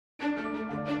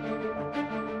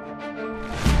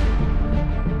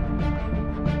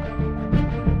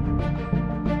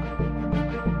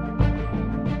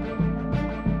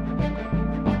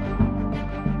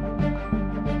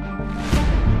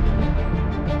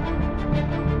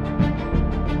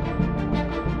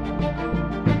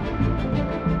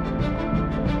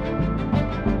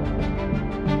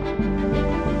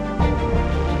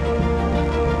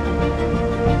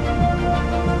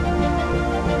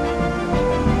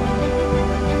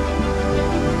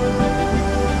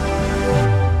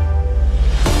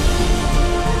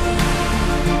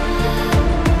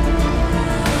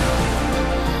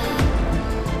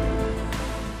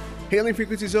Sailing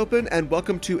frequencies open, and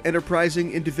welcome to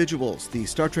Enterprising Individuals, the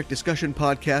Star Trek discussion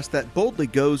podcast that boldly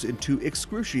goes into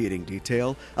excruciating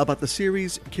detail about the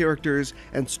series, characters,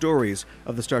 and stories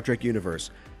of the Star Trek universe.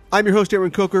 I'm your host,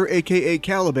 Erin Coker, aka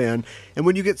Caliban, and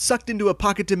when you get sucked into a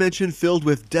pocket dimension filled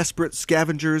with desperate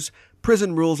scavengers,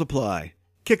 prison rules apply.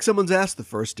 Kick someone's ass the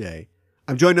first day.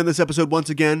 I'm joined on this episode once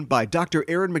again by Dr.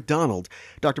 Erin Macdonald.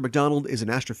 Dr. Macdonald is an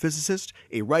astrophysicist,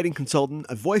 a writing consultant,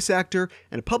 a voice actor,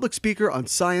 and a public speaker on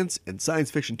science and science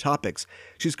fiction topics.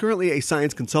 She's currently a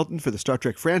science consultant for the Star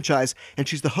Trek franchise, and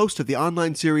she's the host of the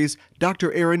online series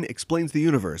Dr. Erin Explains the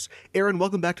Universe. Erin,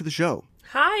 welcome back to the show.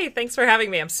 Hi, thanks for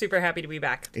having me. I'm super happy to be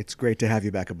back. It's great to have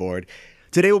you back aboard.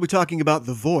 Today we'll be talking about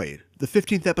The Void, the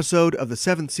 15th episode of the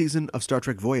 7th season of Star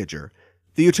Trek Voyager.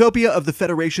 The utopia of the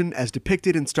Federation as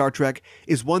depicted in Star Trek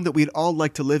is one that we'd all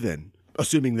like to live in,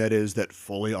 assuming that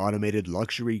fully automated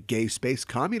luxury gay space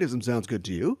communism sounds good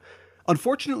to you.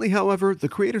 Unfortunately, however, the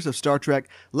creators of Star Trek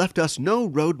left us no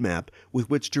roadmap with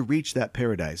which to reach that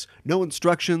paradise, no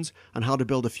instructions on how to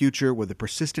build a future where the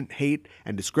persistent hate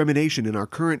and discrimination in our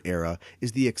current era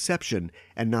is the exception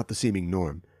and not the seeming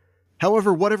norm.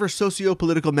 However, whatever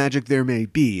socio-political magic there may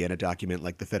be in a document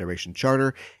like the Federation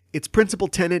Charter, its principal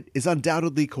tenet is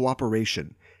undoubtedly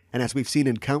cooperation. And as we've seen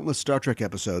in countless Star Trek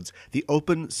episodes, the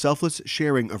open, selfless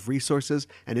sharing of resources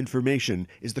and information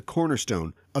is the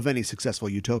cornerstone of any successful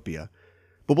utopia.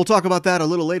 But we'll talk about that a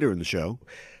little later in the show.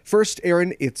 First,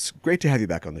 Erin, it's great to have you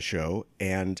back on the show.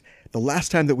 And the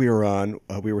last time that we were on,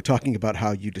 we were talking about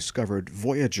how you discovered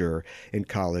Voyager in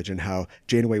college and how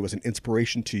Janeway was an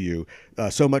inspiration to you,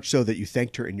 so much so that you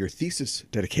thanked her in your thesis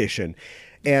dedication.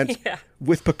 And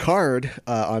with Picard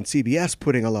on CBS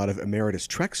putting a lot of emeritus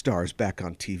Trek stars back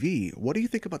on TV, what do you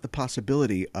think about the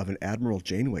possibility of an Admiral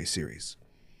Janeway series?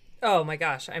 Oh my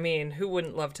gosh. I mean, who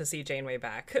wouldn't love to see Janeway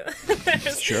back?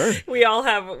 Sure. We all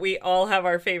have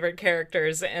our favorite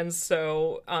characters. And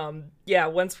so,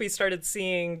 once we started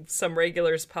seeing some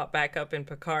regulars pop back up in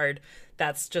Picard,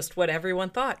 that's just what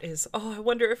everyone thought is, I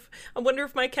wonder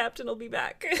if my captain will be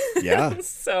back. Yeah.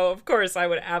 So of course I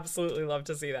would absolutely love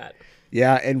to see that.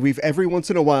 Yeah, and every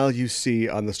once in a while you see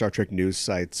on the Star Trek news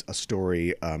sites a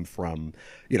story from,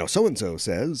 so-and-so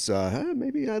says,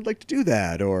 maybe I'd like to do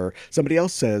that. Or somebody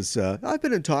else says, I've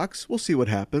been in talks. We'll see what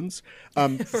happens.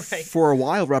 Right. For a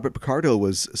while, Robert Picardo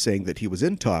was saying that he was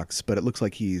in talks, but it looks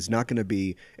like he's not going to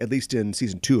be, at least in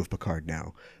season 2 of Picard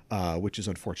now, which is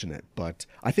unfortunate. But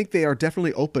I think they are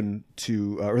definitely open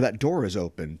to, or that door is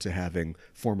open to having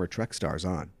former Trek stars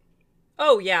on.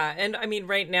 Oh, yeah. And I mean,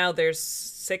 right now there's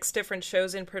 6 different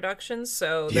shows in production,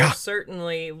 so there's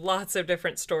certainly lots of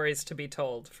different stories to be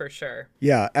told, for sure.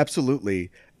 Yeah,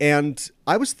 absolutely. And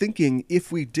I was thinking,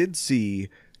 if we did see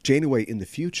Janeway in the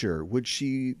future, would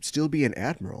she still be an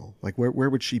admiral? Like, where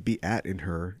would she be at in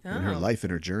her life, in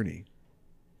her journey?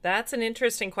 That's an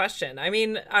interesting question. I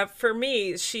mean, for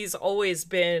me, she's always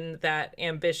been that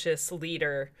ambitious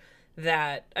leader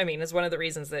that, is one of the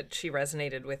reasons that she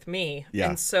resonated with me. Yeah.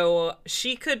 And so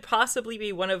she could possibly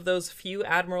be one of those few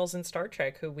admirals in Star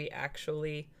Trek who we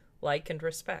actually like and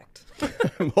respect.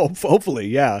 Hopefully,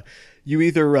 yeah. You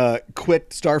either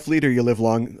quit Starfleet or you live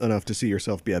long enough to see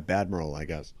yourself be a badmiral, I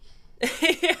guess.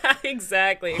 Yeah,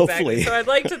 exactly. Hopefully. So I'd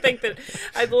like to think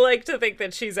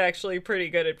that she's actually pretty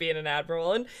good at being an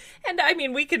admiral, and I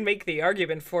mean, we can make the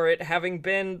argument for it. Having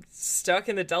been stuck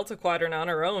in the Delta Quadrant on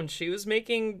her own, she was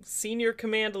making senior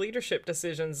command leadership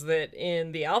decisions that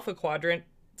in the Alpha Quadrant,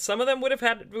 some of them would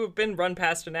have been run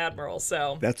past an admiral.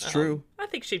 So that's true. I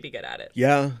think she'd be good at it.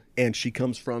 Yeah, and she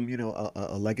comes from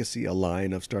a legacy, a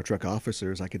line of Star Trek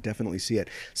officers. I could definitely see it.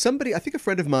 I think a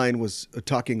friend of mine was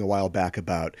talking a while back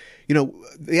about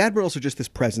the admirals are just this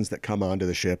presence that come onto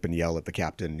the ship and yell at the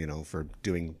captain, for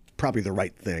doing probably the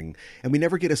right thing, and we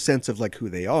never get a sense of who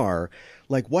they are.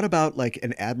 What about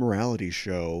an Admiralty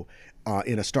show?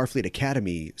 In a Starfleet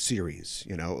Academy series,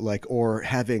 or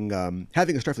having a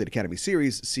Starfleet Academy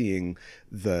series, seeing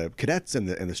the cadets and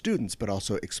the students, but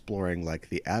also exploring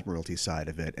the Admiralty side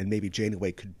of it. And maybe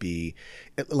Janeway could be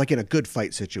in a good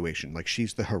fight situation.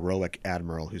 She's the heroic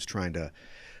admiral who's trying to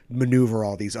maneuver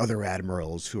all these other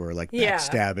admirals who are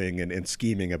backstabbing and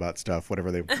scheming about stuff, whatever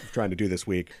they're trying to do this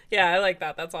week. Yeah, I like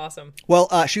that. That's awesome. Well,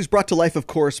 she's brought to life, of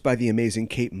course, by the amazing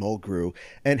Kate Mulgrew.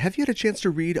 And have you had a chance to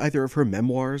read either of her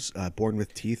memoirs, Born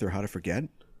with Teeth or How to Forget?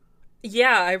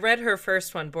 Yeah, I read her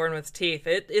first one, Born with Teeth.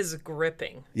 It is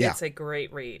gripping. Yeah. It's a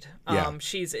great read.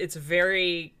 It's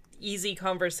very easy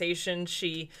conversation.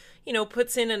 She,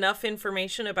 puts in enough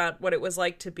information about what it was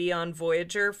like to be on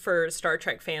Voyager for Star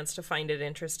Trek fans to find it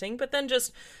interesting, but then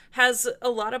just has a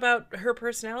lot about her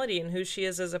personality and who she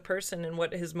is as a person and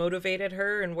what has motivated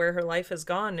her and where her life has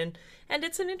gone. And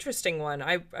it's an interesting one.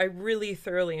 I really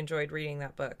thoroughly enjoyed reading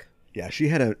that book. Yeah, she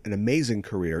had an amazing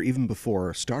career even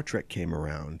before Star Trek came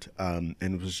around,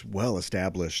 and was well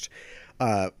established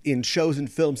in shows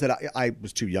and films that I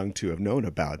was too young to have known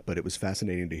about, but it was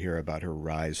fascinating to hear about her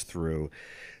rise through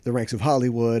the ranks of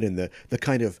Hollywood and the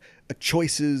kind of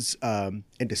choices and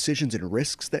decisions and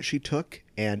risks that she took.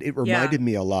 And it reminded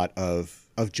me a lot of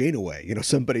Janeway,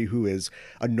 somebody who is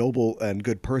a noble and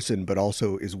good person, but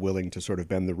also is willing to sort of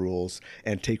bend the rules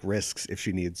and take risks if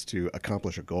she needs to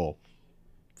accomplish a goal.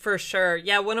 For sure.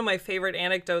 Yeah, one of my favorite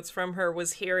anecdotes from her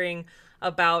was hearing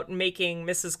about making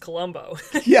Mrs. Columbo.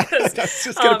 Yeah, I was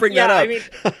just going to bring that up. I mean,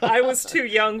 I was too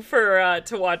young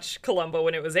to watch Columbo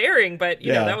when it was airing, but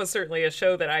you know, that was certainly a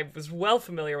show that I was well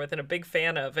familiar with and a big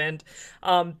fan of. And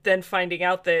then finding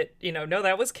out that, no,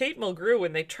 that was Kate Mulgrew,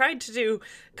 and they tried to do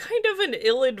kind of an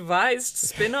ill-advised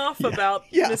spin-off about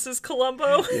Mrs.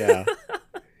 Columbo. Yeah.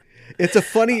 It's a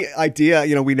funny idea.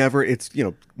 We never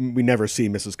see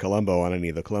Mrs. Columbo on any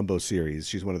of the Columbo series.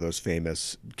 She's one of those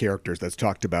famous characters that's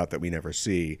talked about that we never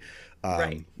see.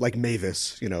 Right. Like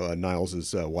Mavis,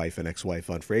 Niles' wife and ex-wife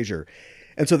on Frasier.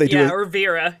 And so they do or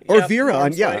Vera. Or Vera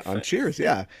on Cheers,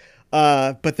 yeah.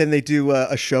 But then they do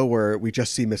a show where we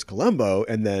just see Miss Columbo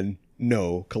and then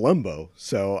no Columbo.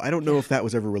 So I don't know if that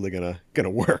was ever really gonna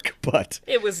work, but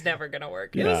it was never gonna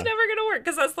work. It was never gonna work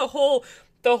because that's the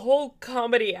whole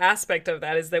comedy aspect of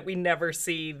that, is that we never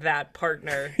see that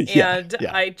partner. And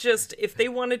I just, if they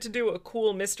wanted to do a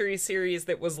cool mystery series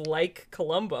that was like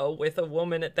Columbo with a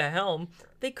woman at the helm,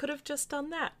 they could have just done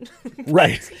that.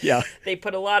 Right. Yeah. They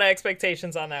put a lot of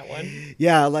expectations on that one.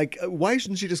 Yeah. Like, why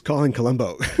shouldn't she just call in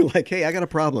Columbo? Like, hey, I got a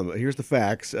problem. Here's the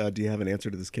facts. Do you have an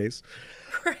answer to this case?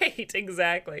 Right.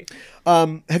 Exactly.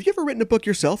 Have you ever written a book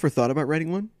yourself or thought about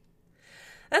writing one?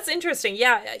 That's interesting.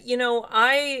 Yeah,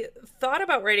 I thought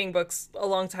about writing books a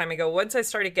long time ago. Once I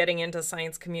started getting into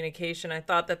science communication, I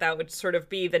thought that would sort of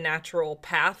be the natural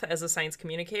path as a science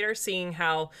communicator, seeing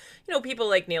how, people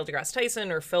like Neil deGrasse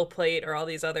Tyson or Phil Plait or all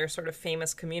these other sort of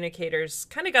famous communicators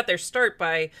kind of got their start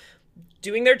by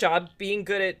doing their job, being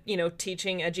good at,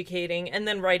 teaching, educating, and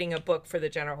then writing a book for the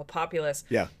general populace.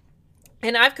 Yeah.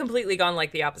 And I've completely gone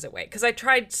like the opposite way, because I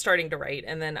tried starting to write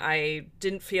and then I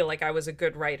didn't feel like I was a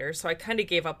good writer. So I kind of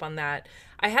gave up on that.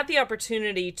 I had the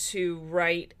opportunity to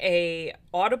write a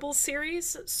Audible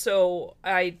series. So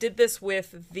I did this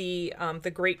with the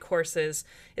Great Courses.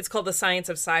 It's called The Science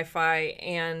of Sci-Fi,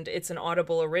 and it's an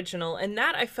Audible original. And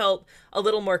that I felt a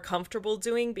little more comfortable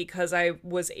doing because I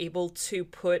was able to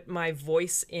put my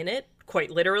voice in it.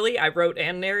 Quite literally, I wrote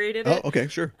and narrated it. Oh, okay,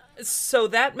 sure. So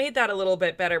that made that a little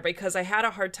bit better, because I had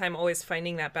a hard time always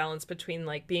finding that balance between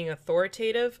like being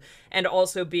authoritative and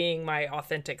also being my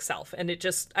authentic self. And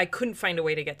I couldn't find a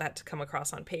way to get that to come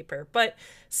across on paper. But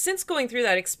since going through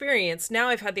that experience, now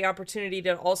I've had the opportunity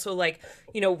to also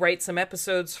write some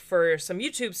episodes for some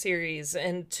YouTube series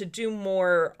and to do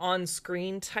more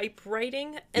on-screen type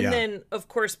writing. And then, of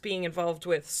course, being involved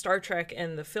with Star Trek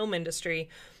and the film industry,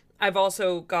 I've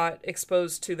also got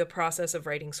exposed to the process of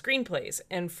writing screenplays.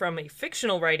 And from a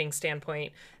fictional writing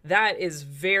standpoint, that is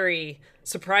very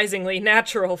surprisingly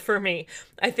natural for me.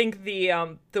 I think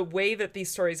the way that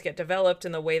these stories get developed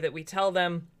and the way that we tell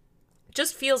them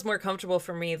just feels more comfortable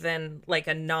for me than like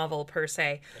a novel per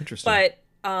se. Interesting.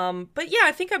 But yeah,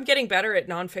 I think I'm getting better at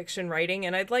nonfiction writing,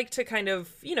 and I'd like to kind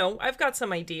of, I've got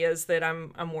some ideas that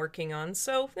I'm working on.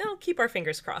 So, keep our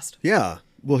fingers crossed. Yeah.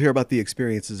 We'll hear about the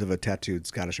experiences of a tattooed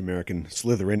Scottish-American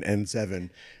Slytherin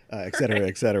N7, et cetera,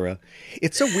 et cetera.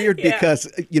 It's so weird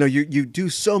because, you do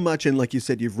so much, and like you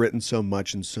said, you've written so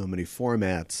much in so many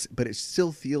formats, but it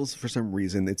still feels, for some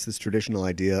reason, it's this traditional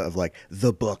idea of like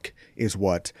the book is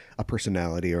what a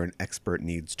personality or an expert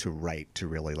needs to write to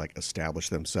really like establish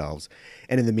themselves.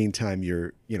 And in the meantime,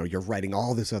 you're writing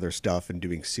all this other stuff and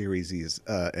doing series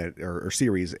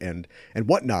and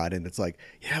whatnot. And it's like,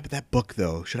 but that book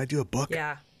though, should I do a book?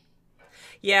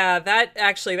 Yeah,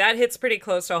 that hits pretty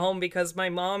close to home, because my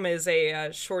mom is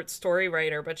a short story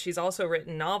writer, but she's also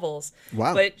written novels.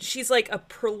 Wow. But she's like a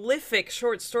prolific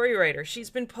short story writer.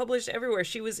 She's been published everywhere.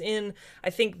 She was in,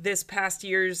 I think, this past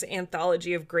year's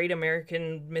anthology of Great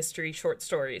American Mystery Short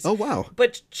Stories. Oh, wow.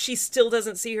 But she still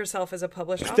doesn't see herself as a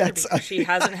published author because she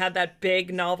hasn't had that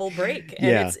big novel break.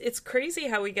 And it's crazy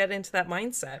how we get into that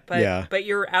mindset. But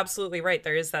you're absolutely right.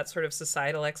 There is that sort of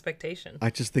societal expectation.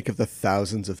 I just think of the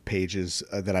thousands of pages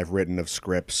that I've written of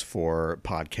scripts for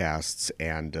podcasts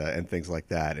and things like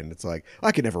that. And it's like,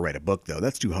 I could never write a book, though.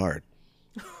 That's too hard.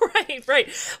 Right.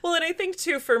 Well, and I think,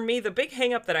 too, for me, the big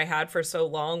hang up that I had for so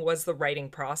long was the writing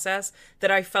process,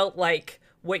 that I felt like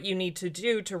what you need to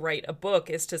do to write a book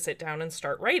is to sit down and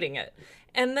start writing it.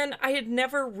 And then I had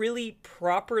never really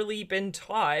properly been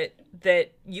taught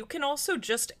that you can also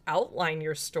just outline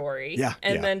your story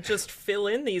and then just fill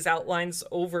in these outlines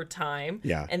over time.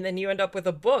 Yeah. And then you end up with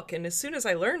a book. And as soon as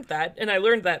I learned that, and I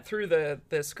learned that through the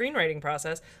screenwriting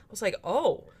process, I was like,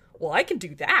 oh, well, I can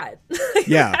do that.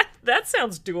 Yeah. That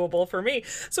sounds doable for me.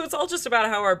 So it's all just about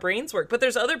how our brains work. But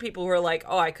there's other people who are like,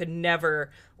 oh, I could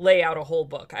never lay out a whole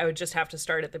book. I would just have to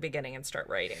start at the beginning and start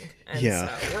writing. And so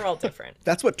we're all different.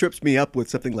 That's what trips me up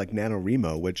with something like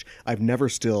NaNoWriMo, which I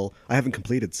haven't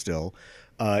completed still.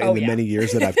 In the many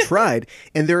years that I've tried.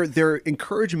 And their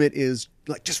encouragement is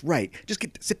like, just write. Just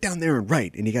sit down there and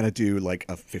write. And you got to do like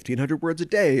 1,500 words a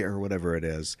day or whatever it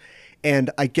is.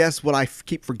 And I guess what I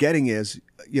keep forgetting is,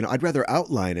 I'd rather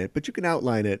outline it, but you can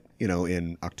outline it,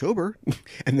 in October.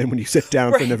 And then when you sit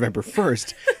down for November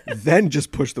 1st, then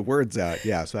just push the words out.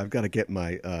 Yeah. So I've got to get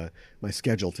my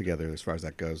schedule together as far as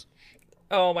that goes.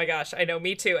 Oh my gosh, I know,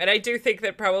 me too. And I do think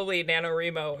that probably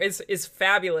NaNoWriMo is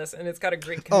fabulous, and it's got a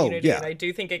great community, and I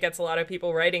do think it gets a lot of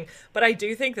people writing. But I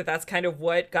do think that that's kind of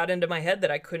what got into my head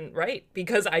that I couldn't write,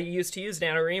 because I used to use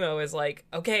NaNoWriMo as like,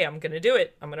 okay, I'm going to do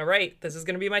it. I'm going to write. This is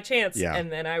going to be my chance. Yeah.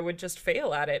 And then I would just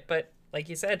fail at it. But like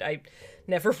you said, I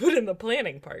never put in the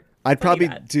planning part. I'd probably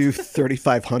do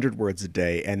 3,500 words a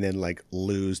day and then like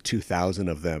lose 2,000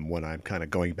 of them when I'm kind of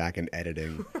going back and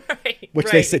editing. Which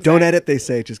they say, don't edit, they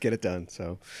say, just get it done.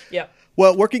 So, yeah.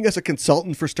 Well, working as a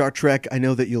consultant for Star Trek, I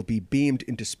know that you'll be beamed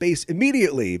into space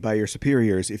immediately by your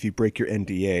superiors if you break your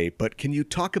NDA. But can you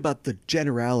talk about the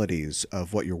generalities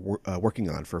of what you're working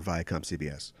on for Viacom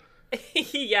CBS?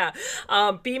 Yeah.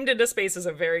 Beamed into space is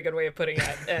a very good way of putting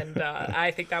it. And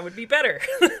I think that would be better.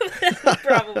 That's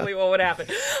probably what would happen.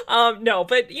 No,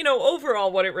 but, overall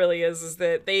what it really is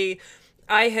that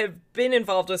I have been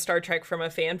involved with Star Trek from a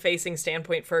fan-facing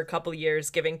standpoint for a couple years,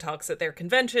 giving talks at their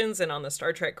conventions and on the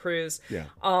Star Trek cruise. Yeah.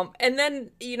 And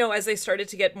then, as they started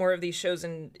to get more of these shows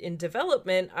in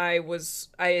development, I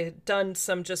had done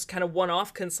some just kind of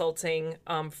one-off consulting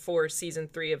for season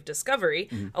 3 of Discovery,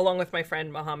 along with my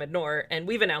friend Mohammed Noor, and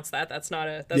we've announced that. That's not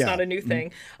a new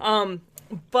thing.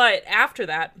 But after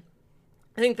that,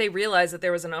 I think they realized that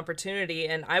there was an opportunity,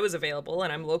 and I was available,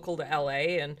 and I'm local to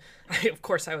LA, and of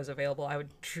course I was available. I would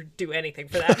do anything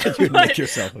for that. You'd make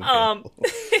yourself available.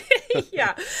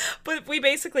 Yeah. But we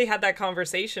basically had that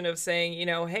conversation of saying,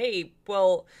 hey,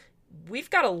 well, we've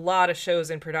got a lot of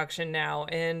shows in production now,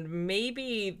 and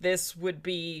maybe this would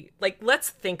be like, let's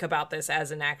think about this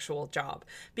as an actual job,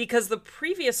 because the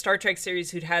previous Star Trek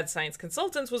series who'd had science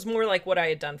consultants was more like what I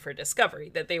had done for Discovery,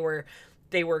 that they were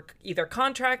either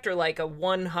contract or like a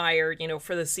one hire,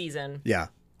 for the season. Yeah.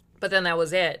 But then that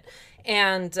was it.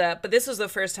 And, but this was the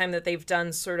first time that they've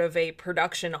done sort of a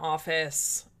production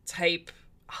office type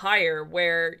hire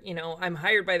where, I'm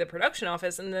hired by the production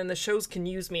office and then the shows can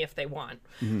use me if they want.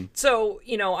 Mm-hmm. So,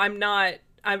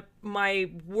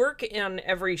 my work on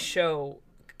every show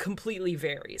completely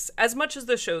varies, as much as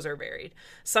the shows are varied.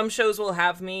 Some shows will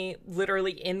have me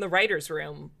literally in the writer's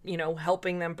room,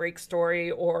 helping them break story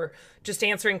or just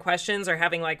answering questions or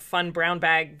having like fun brown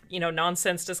bag,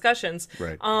 nonsense discussions.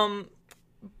 Right.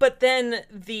 But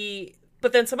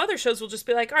then some other shows will just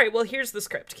be like, all right, well, here's the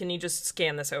script. Can you just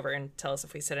scan this over and tell us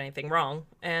if we said anything wrong?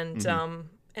 And,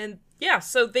 yeah,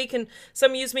 so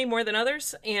some use me more than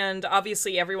others, and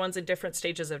obviously everyone's in different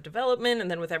stages of development, and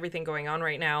then with everything going on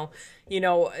right now,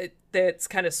 it's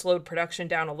kind of slowed production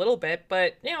down a little bit,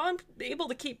 but, I'm able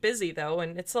to keep busy, though,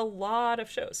 and it's a lot of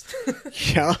shows.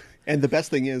 Yeah, and the best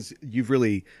thing is you've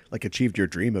really, achieved your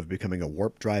dream of becoming a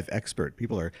warp drive expert.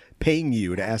 People are paying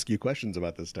you to ask you questions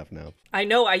about this stuff now. I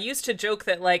know. I used to joke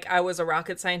that, I was a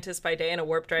rocket scientist by day and a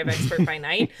warp drive expert by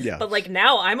night, yeah. But,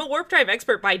 now I'm a warp drive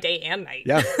expert by day and night.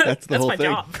 Yeah, that's the whole my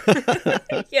thing.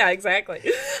 Job. Yeah, exactly.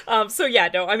 So yeah,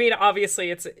 no, I mean,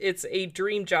 obviously it's a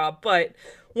dream job, but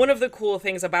one of the cool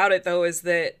things about it though is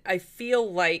that I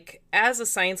feel like as a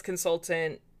science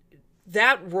consultant,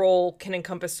 that role can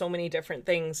encompass so many different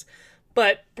things,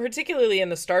 but particularly in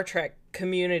the Star Trek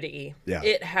community,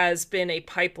 It has been a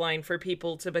pipeline for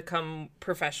people to become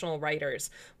professional writers,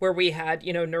 where we had,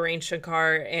 Narain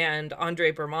Shankar and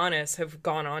Andre Bermanis have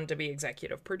gone on to be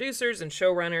executive producers and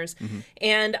showrunners. Mm-hmm.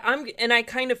 And I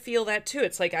kind of feel that too.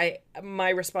 It's like my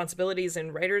responsibilities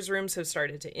in writers' rooms have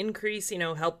started to increase,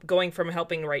 going from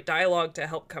helping write dialogue to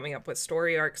help coming up with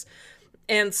story arcs.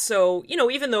 And so,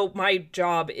 even though my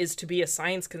job is to be a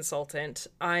science consultant,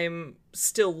 I'm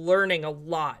still learning a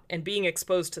lot, and being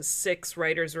exposed to 6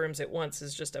 writers' rooms at once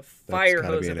is just a fire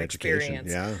hose of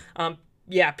experience.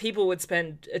 Yeah. People would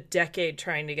spend a decade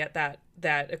trying to get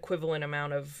that equivalent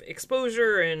amount of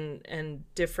exposure and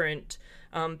different,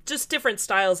 just different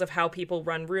styles of how people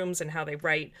run rooms and how they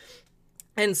write.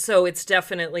 And so it's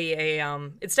definitely a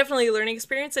learning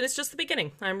experience, and it's just the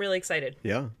beginning. I'm really excited.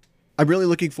 Yeah. I'm really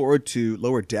looking forward to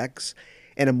Lower Decks,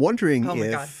 and I'm wondering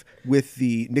if with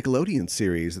the Nickelodeon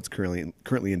series that's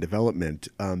currently in development,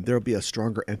 there will be a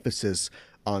stronger emphasis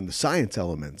on the science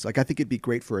elements. Like, I think it'd be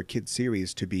great for a kid's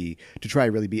series to try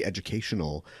really be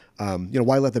educational.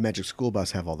 Why let the Magic School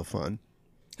Bus have all the fun?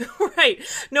 Right.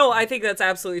 No, I think that's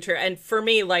absolutely true. And for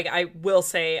me, like, I will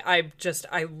say, I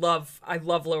love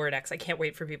Lower Decks. I can't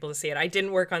wait for people to see it. I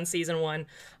didn't work on season 1,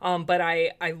 but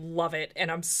I love it,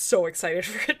 and I'm so excited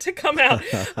for it to come out.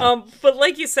 But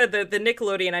like you said, the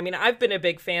Nickelodeon, I mean, I've been a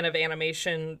big fan of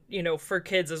animation, for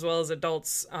kids as well as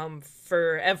adults,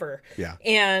 forever. Yeah.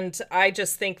 And I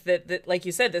just think that, like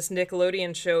you said, this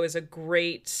Nickelodeon show is a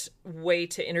great way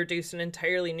to introduce an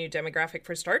entirely new demographic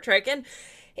for Star Trek. And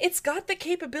it's got the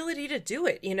capability to do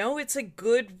it. It's a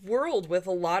good world with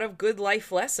a lot of good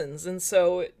life lessons. And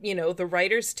so, the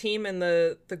writers team and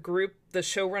the group, the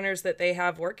showrunners that they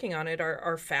have working on it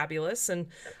are fabulous. And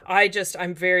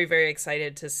I'm very, very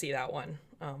excited to see that one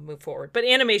move forward. But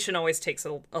animation always takes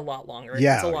a lot longer.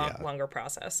 Yeah, it's a longer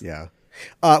process. Yeah.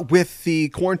 With the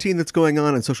quarantine that's going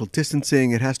on and social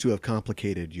distancing, it has to have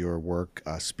complicated your work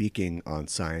speaking on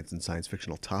science and science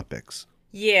fictional topics.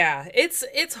 Yeah,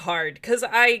 it's hard because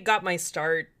I got my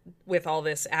start with all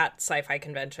this at sci-fi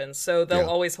conventions, so they'll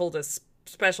always hold a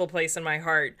special place in my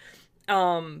heart.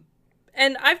 And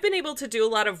I've been able to do a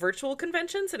lot of virtual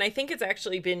conventions, and I think it's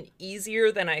actually been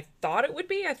easier than I thought it would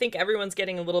be. I think everyone's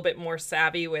getting a little bit more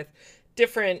savvy with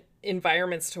different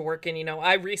environments to work in.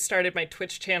 I restarted my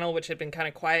Twitch channel, which had been kind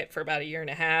of quiet for about a year and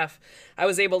a half. I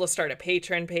was able to start a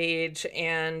Patreon page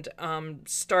and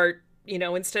start,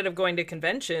 instead of going to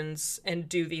conventions and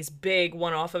do these big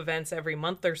one-off events every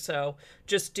month or so,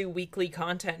 just do weekly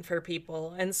content for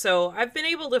people. And so I've been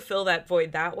able to fill that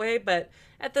void that way, but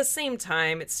at the same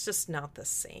time, it's just not the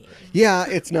same. Yeah,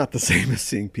 it's not the same as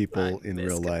seeing people in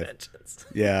real life.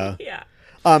 Yeah. Yeah.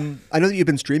 I know that you've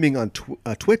been streaming on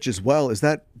Twitch as well. Is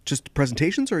that just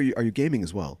presentations, or are you gaming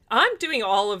as well? I'm doing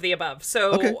all of the above.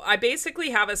 So I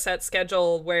basically have a set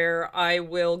schedule where I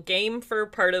will game for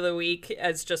part of the week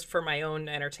as just for my own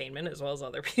entertainment as well as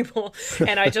other people.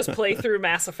 And I just play through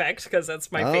Mass Effect because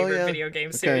that's my favorite video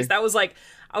game series. That was like,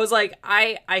 I was like,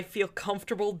 I feel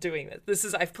comfortable doing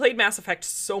this. I've played Mass Effect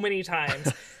so many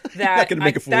times that you're not going to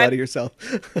make a fool out of yourself.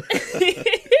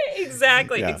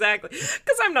 Exactly.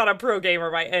 Because I'm not a pro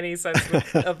gamer by any sense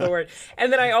of the word.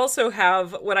 And then I also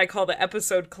have what I call the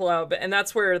episode club, and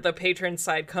that's where the patron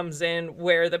side comes in,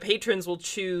 where the patrons will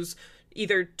choose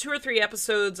either 2 or 3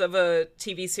 episodes of a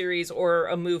TV series or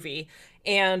a movie,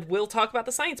 and we'll talk about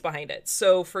the science behind it.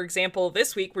 So, for example,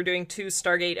 this week we're doing 2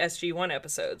 Stargate SG-1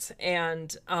 episodes,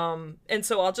 and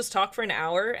so I'll just talk for an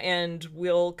hour, and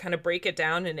we'll kind of break it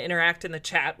down and interact in the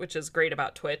chat, which is great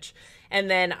about Twitch.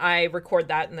 And then I record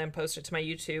that and then post it to my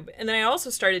YouTube. And then I also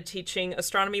started teaching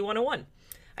Astronomy 101.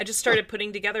 I just started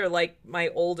putting together like my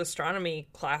old astronomy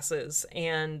classes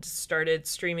and started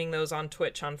streaming those on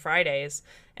Twitch on Fridays.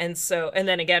 And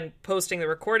then again, posting the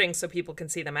recordings so people can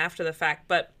see them after the fact.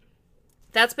 But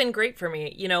that's been great for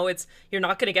me. You're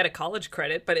not going to get a college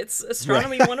credit, but it's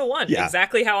Astronomy 101,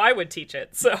 exactly how I would teach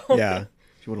it. So yeah.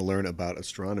 If you want to learn about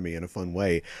astronomy in a fun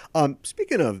way.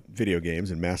 Speaking of video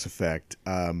games and Mass Effect,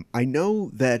 I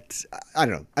know that, I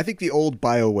don't know, I think the old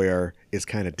BioWare is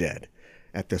kind of dead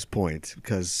at this point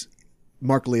because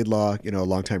Mark Laidlaw, a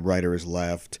longtime writer, has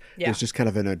left. Yeah. It's just kind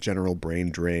of in a general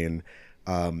brain drain.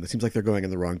 It seems like they're going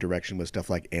in the wrong direction with stuff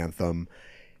like Anthem.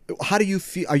 How do you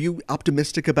feel? Are you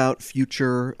optimistic about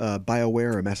future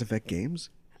BioWare or Mass Effect games?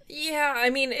 Yeah, I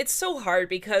mean, it's so hard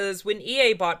because when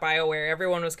EA bought BioWare,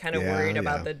 everyone was kind of worried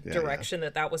about the direction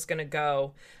that was going to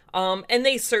go. And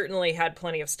they certainly had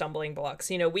plenty of stumbling blocks.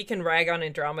 We can rag on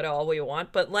Andromeda all we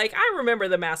want, but I remember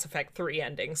the Mass Effect 3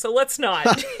 ending, so let's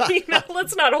not,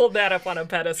 let's not hold that up on a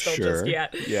pedestal just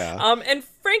yet. Yeah. And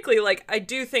frankly, I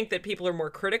do think that people are more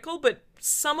critical, but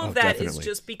some of that is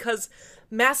just because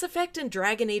Mass Effect and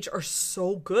Dragon Age are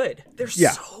so good. They're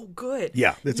so good.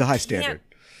 Yeah, it's a high standard.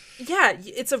 Yeah,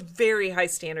 it's a very high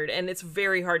standard, and it's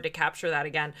very hard to capture that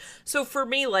again. So for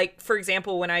me, for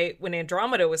example, when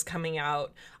Andromeda was coming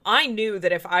out, I knew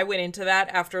that if I went into that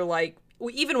after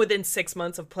even within 6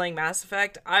 months of playing Mass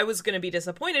Effect, I was going to be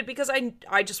disappointed because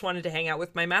I just wanted to hang out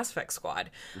with my Mass Effect squad.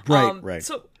 Right.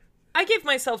 So I gave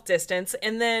myself distance,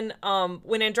 and then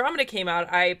when Andromeda came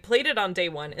out, I played it on day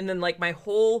one, and then like my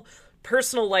whole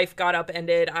personal life got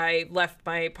upended. I left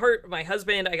my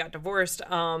husband. I got divorced.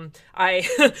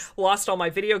 I lost all my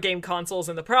video game consoles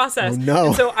in the process. Oh no!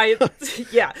 And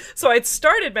so I'd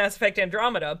started Mass Effect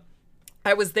Andromeda.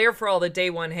 I was there for all the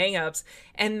day one hangups,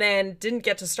 and then didn't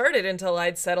get to start it until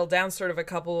I'd settled down sort of a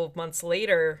couple of months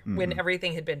later when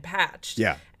everything had been patched.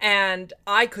 Yeah. And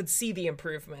I could see the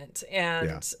improvement.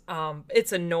 And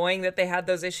it's annoying that they had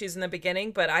those issues in the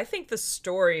beginning, but I think the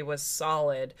story was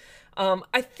solid.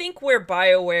 I think where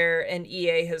BioWare and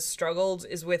EA has struggled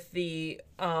is with the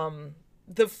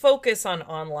focus on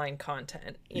online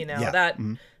content. You know, that...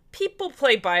 Mm-hmm. People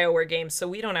play BioWare games so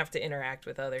we don't have to interact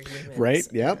with other humans. Right,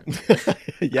 yep.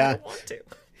 Yeah. I don't want to.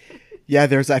 Yeah,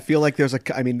 I feel like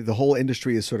the whole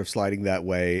industry is sort of sliding that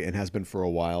way and has been for a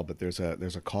while, but there's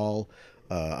a call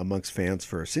amongst fans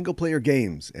for single player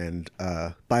games, and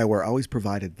BioWare always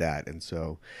provided that, and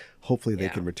so hopefully they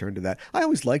can return to that. I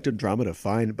always liked Andromeda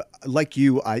fine, but like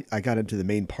you, I got into the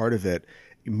main part of it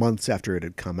months after it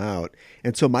had come out.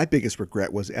 And so my biggest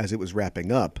regret was as it was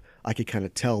wrapping up, I could kind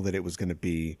of tell that it was going to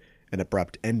be an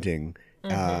abrupt ending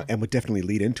and would definitely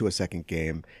lead into a second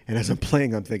game. And as I'm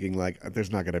playing, I'm thinking like,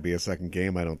 there's not going to be a second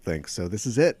game, I don't think. So this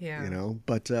is it, you know.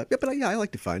 But I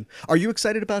like to find. Are you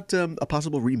excited about a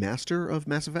possible remaster of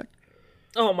Mass Effect?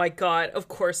 Oh my God, of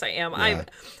course I am. Yeah.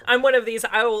 I'm one of these,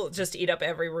 I will just eat up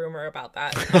every rumor about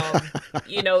that.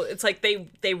 You know, it's like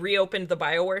they reopened the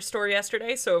BioWare store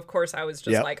yesterday, so of course I was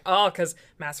just like, oh, because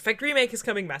Mass Effect Remake is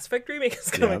coming. But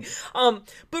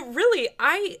really,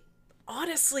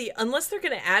 honestly, unless they're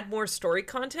going to add more story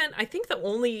content, I think the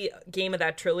only game of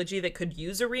that trilogy that could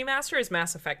use a remaster is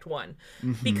Mass Effect 1.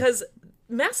 Mm-hmm. Because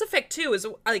Mass Effect 2 is,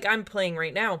 like, I'm playing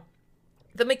right now.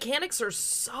 The mechanics are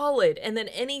solid, and then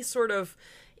any sort of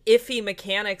iffy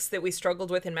mechanics that we struggled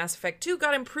with in Mass Effect 2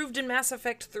 got improved in Mass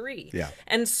Effect 3. Yeah.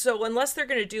 And so unless they're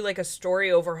going to do like a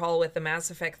story overhaul with the Mass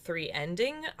Effect 3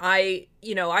 ending, I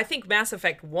think Mass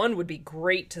Effect 1 would be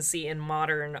great to see in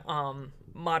modern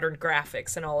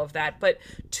graphics and all of that, but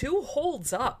 2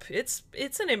 holds up. It's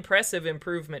an impressive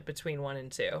improvement between 1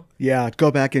 and 2. Yeah,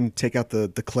 go back and take out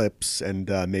the clips and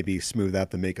maybe smooth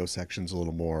out the Mako sections a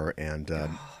little more and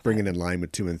bring it in line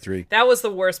with 2 and 3. That was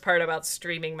the worst part about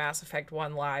streaming Mass Effect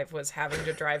 1 live, was having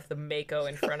to drive the Mako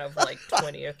in front of like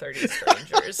 20 or 30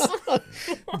 strangers.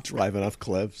 Driving off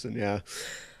cliffs and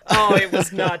Oh, it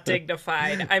was not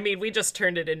dignified. I mean, we just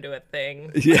turned it into a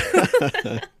thing.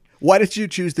 Yeah. Why did you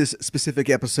choose this specific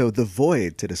episode, The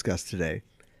Void, to discuss today?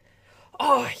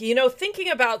 Oh,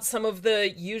 thinking about some of the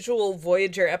usual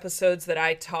Voyager episodes that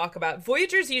I talk about,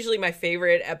 Voyager's usually my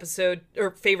favorite episode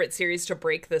or favorite series to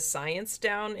break the science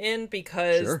down in,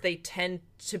 because they tend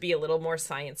to be a little more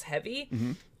science heavy.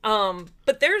 Mm-hmm.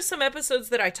 But there's some episodes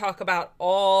that I talk about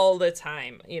all the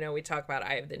time. We talk about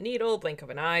Eye of the Needle, Blink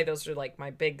of an Eye. Those are like my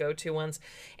big go-to ones.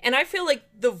 And I feel like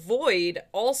The Void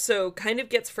also kind of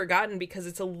gets forgotten because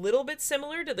it's a little bit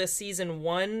similar to the season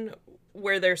 1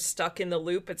 where they're stuck in the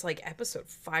loop. It's like episode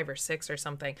 5 or 6 or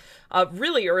something,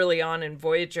 really early on in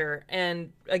Voyager.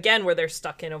 And again, where they're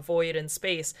stuck in a void in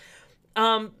space.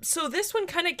 So this one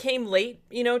kind of came late,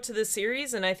 to the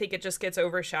series, and I think it just gets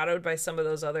overshadowed by some of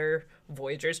those other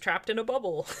Voyagers trapped in a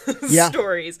bubble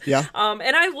stories. Yeah.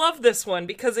 And I love this one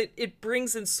because it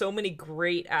brings in so many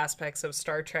great aspects of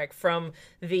Star Trek, from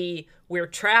the we're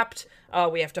trapped,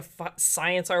 we have to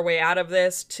science our way out of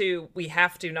this, to we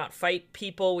have to not fight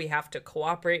people, we have to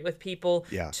cooperate with people,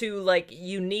 to like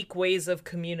unique ways of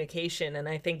communication. And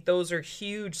I think those are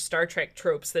huge Star Trek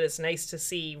tropes that it's nice to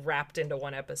see wrapped into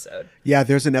one episode. Yeah,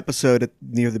 there's an episode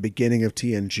near the beginning of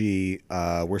TNG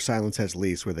where Silence Has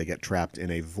Lease, where they get trapped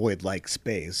in a void-like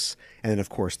space. And then, of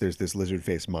course, there's this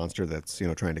lizard-faced monster that's,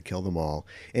 trying to kill them all.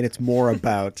 And it's more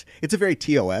about, it's a very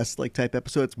TOS-like type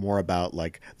episode. It's more about,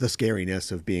 like, the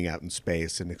scariness of being out in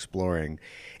space and exploring.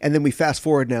 And then we fast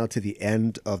forward now to the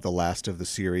end of the last of the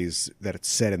series that it's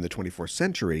set in the 24th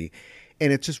century.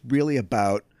 And it's just really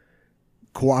about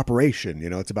cooperation.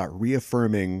 It's about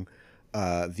reaffirming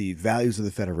the values of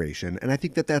the Federation. And I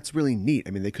think that that's really neat.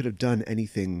 I mean, they could have done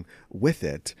anything with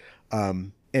it.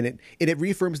 And it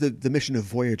reaffirms the mission of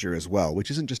Voyager as well,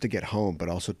 which isn't just to get home, but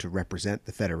also to represent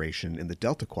the Federation in the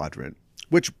Delta Quadrant,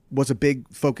 which was a big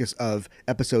focus of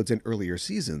episodes in earlier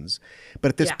seasons. But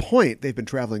at this point, they've been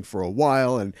traveling for a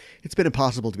while, and it's been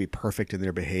impossible to be perfect in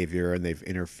their behavior, and they've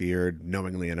interfered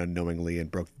knowingly and unknowingly and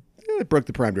broke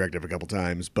the Prime Directive a couple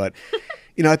times. But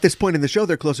At this point in the show,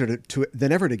 they're closer to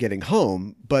than ever to getting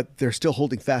home, but they're still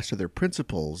holding fast to their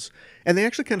principles. And they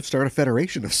actually kind of start a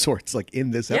federation of sorts, like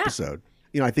in this episode.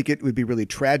 I think it would be really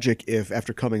tragic if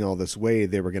after coming all this way,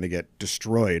 they were going to get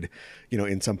destroyed,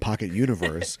 in some pocket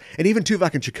universe. And even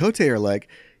Tuvok and Chakotay are like,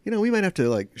 we might have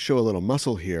to show a little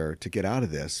muscle here to get out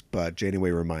of this. But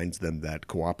Janeway reminds them that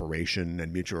cooperation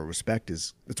and mutual respect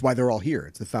it's why they're all here.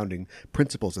 It's the founding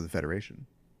principles of the Federation.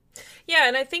 Yeah,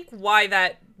 and I think why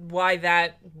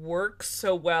that works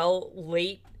so well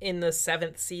late in the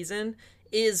 7th season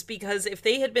is because if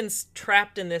they had been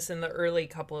trapped in this in the early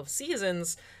couple of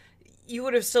seasons, you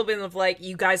would have still been like,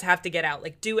 you guys have to get out.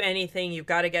 Do anything. You've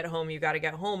got to get home. You got to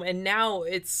get home. And now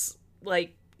it's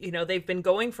they've been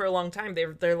going for a long time.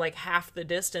 They're like half the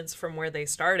distance from where they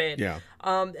started. Yeah.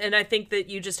 And I think that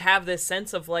you just have this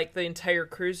sense of the entire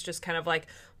crew's just kind of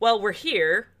well, we're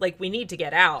here. We need to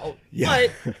get out. Yeah.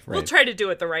 But right. We'll try to do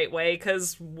it the right way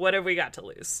because what have we got to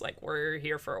lose? We're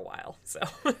here for a while. So.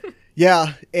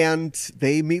 Yeah, and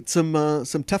they meet some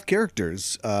tough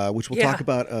characters, which we'll talk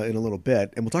about in a little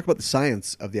bit, and we'll talk about the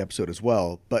science of the episode as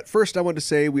well. But first, I want to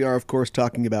say we are, of course,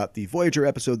 talking about the Voyager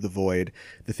episode, The Void,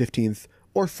 the 15th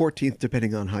or 14th,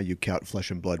 depending on how you count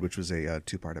Flesh and Blood, which was a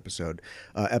two-part episode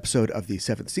of the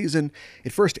 7th season.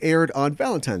 It first aired on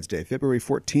Valentine's Day, February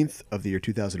 14th of the year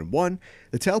 2001.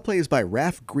 The teleplay is by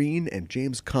Raf Green and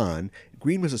James Caan.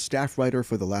 Green was a staff writer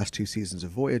for the last 2 seasons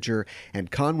of Voyager,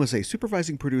 and Caan was a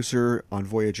supervising producer on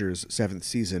Voyager's 7th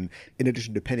season, in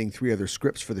addition to penning 3 other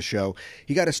scripts for the show.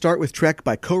 He got to start with Trek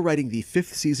by co-writing the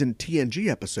 5th season TNG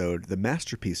episode, The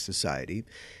Masterpiece Society.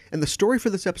 And the story for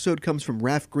this episode comes from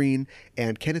Raf Green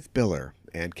and Kenneth Biller.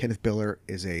 And Kenneth Biller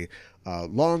is a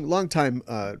long-time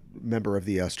member of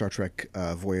the Star Trek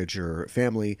Voyager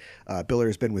family. Biller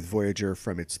has been with Voyager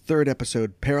from its 3rd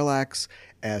episode, Parallax,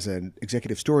 as an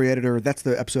executive story editor. That's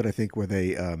the episode, I think, where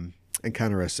they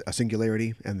encounter a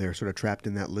singularity and they're sort of trapped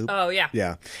in that loop. Oh, yeah.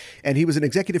 Yeah. And he was an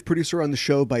executive producer on the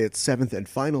show by its 7th and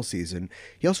final season.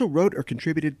 He also wrote or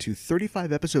contributed to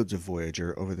 35 episodes of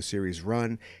Voyager over the series'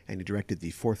 run, and he directed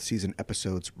the 4th season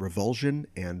episodes Revulsion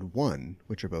and One,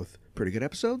 which are both pretty good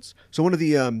episodes. So one of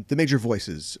the major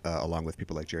voices, along with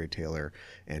people like Jerry Taylor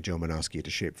and Joe Menosky, to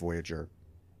shape Voyager.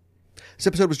 This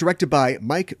episode was directed by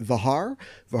Mike Vahar.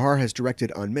 Vahar has directed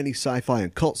on many sci-fi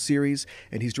and cult series,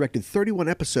 and he's directed 31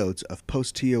 episodes of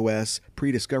post-TOS,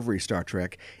 pre-Discovery Star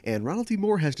Trek, and Ronald D.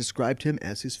 Moore has described him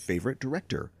as his favorite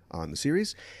director on the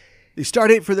series. The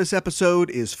stardate for this episode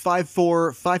is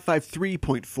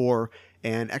 54553.4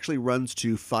 and actually runs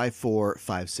to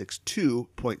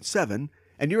 54562.7.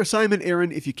 And your assignment,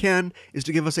 Erin, if you can, is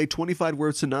to give us a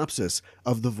 25-word synopsis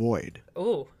of The Void.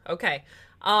 Ooh, okay.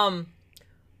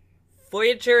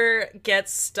 Voyager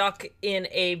gets stuck in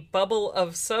a bubble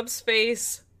of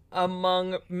subspace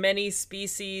among many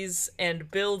species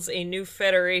and builds a new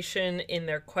federation in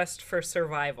their quest for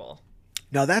survival.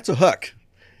 Now that's a hook.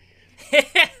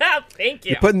 Thank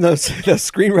you. You're putting those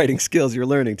screenwriting skills you're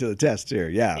learning to the test here.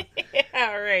 Yeah.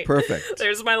 Yeah, right. Perfect.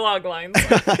 There's my log lines.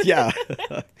 Yeah.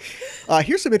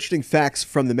 Here's some interesting facts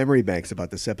from the memory banks about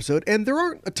this episode, and there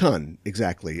aren't a ton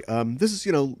exactly. This is,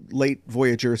 late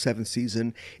Voyager 7th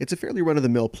season. It's a fairly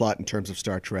run-of-the-mill plot in terms of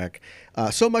Star Trek.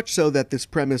 So much so that this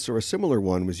premise or a similar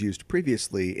one was used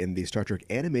previously in the Star Trek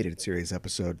animated series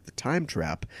episode, The Time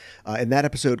Trap. In that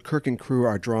episode, Kirk and crew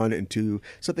are drawn into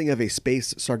something of a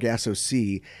space Sargasso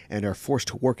Sea and are forced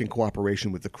to work in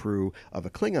cooperation with the crew of a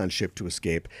Klingon ship to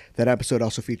escape. That episode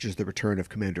also features the return of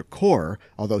Commander Kor,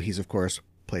 although he's, of course,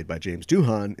 played by James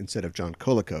Doohan instead of John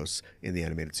Colicos in the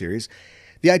animated series.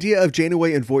 The idea of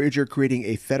Janeway and Voyager creating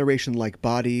a Federation-like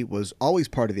body was always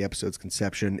part of the episode's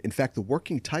conception. In fact, the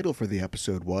working title for the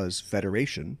episode was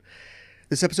Federation.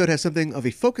 This episode has something of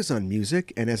a focus on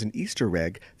music, and as an Easter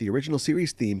egg, the original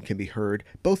series theme can be heard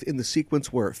both in the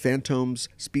sequence where Phantom's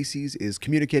species is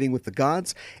communicating with the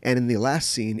gods and in the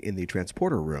last scene in the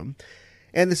transporter room.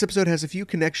 And this episode has a few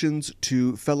connections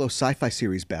to fellow sci-fi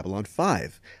series Babylon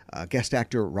 5. Guest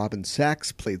actor Robin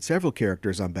Sachs played several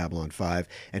characters on Babylon 5,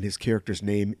 and his character's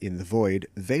name in The Void,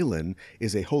 Valen,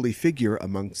 is a holy figure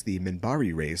amongst the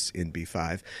Minbari race in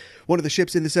B5. One of the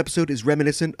ships in this episode is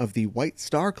reminiscent of the White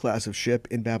Star class of ship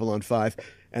in Babylon 5,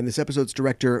 and this episode's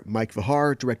director, Mike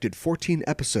Vahar, directed 14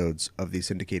 episodes of the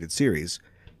syndicated series.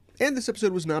 And this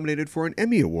episode was nominated for an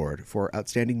Emmy Award for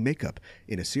Outstanding Makeup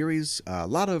in a series. A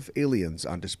lot of aliens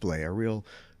on display, a real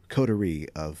coterie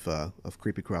of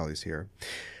creepy crawlies here.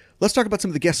 Let's talk about some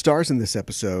of the guest stars in this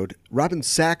episode. Robin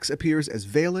Sachs appears as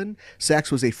Valen. Sachs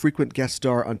was a frequent guest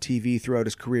star on TV throughout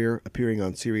his career, appearing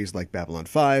on series like Babylon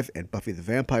 5 and Buffy the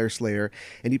Vampire Slayer,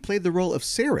 and he played the role of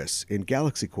Ceres in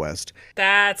Galaxy Quest.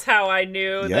 That's how I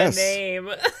knew the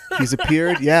name. He's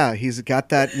appeared, he's got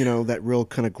that, that real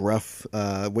kind of gruff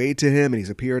way to him, and he's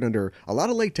appeared under a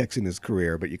lot of latex in his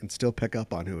career, but you can still pick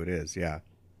up on who it is, yeah.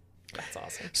 That's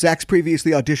awesome. Sachs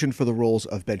previously auditioned for the roles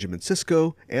of Benjamin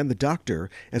Sisko and the Doctor,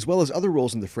 as well as other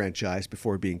roles in the franchise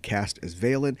before being cast as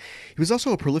Valen. He was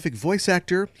also a prolific voice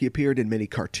actor. He appeared in many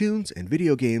cartoons and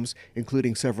video games,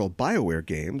 including several BioWare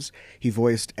games. He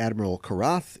voiced Admiral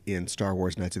Karath in Star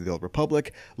Wars Knights of the Old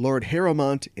Republic, Lord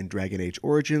Harrowmont in Dragon Age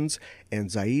Origins,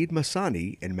 and Zaid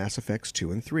Masani in Mass Effects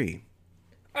 2 and 3.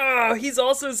 Oh, he's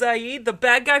also Zaid. The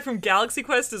bad guy from Galaxy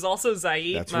Quest is also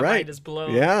Zaid. That's My right. mind is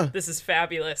blown. Yeah. This is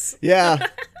fabulous. Yeah.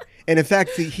 And in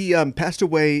fact, he passed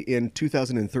away in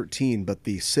 2013, but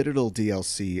the Citadel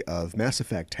DLC of Mass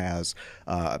Effect has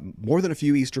more than a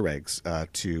few Easter eggs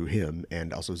to him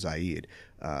and also Zaid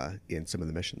in some of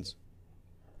the missions.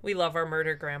 We love our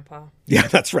murder grandpa. Yeah,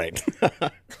 that's right.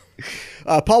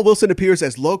 Paul Wilson appears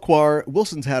as Loquar.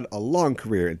 Wilson's had a long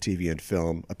career in TV and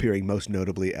film, appearing most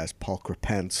notably as Paul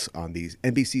Crepence on the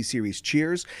NBC series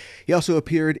Cheers. He also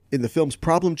appeared in the films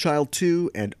Problem Child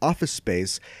 2 and Office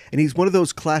Space, and he's one of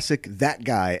those classic that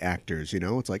guy actors,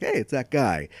 It's like, hey, it's that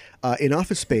guy. In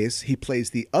Office Space, he plays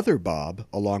the other Bob,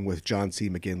 along with John C.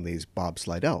 McGinley's Bob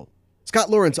Slidell.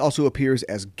 Scott Lawrence also appears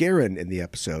as Garen in the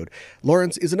episode.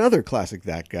 Lawrence is another classic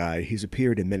that guy. He's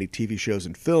appeared in many TV shows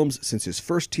and films since his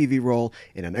first TV role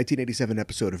in a 1987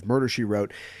 episode of Murder, She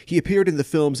Wrote. He appeared in the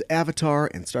films Avatar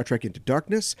and Star Trek Into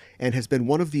Darkness and has been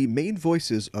one of the main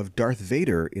voices of Darth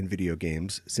Vader in video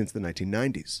games since the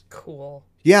 1990s. Cool.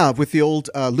 Yeah, with the old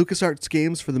LucasArts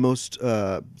games for the most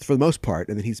part,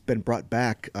 and then he's been brought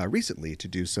back recently to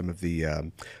do some of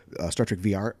the Star Trek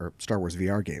VR or Star Wars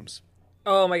VR games.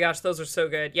 Oh my gosh, those are so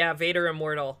good. Yeah, Vader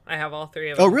Immortal. I have all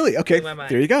three of them. Oh, really? Okay,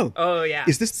 there you go. Oh, yeah.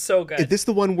 Is this so good? Is this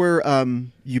the one where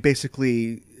you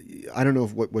basically, I don't know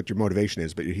what your motivation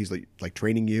is, but he's like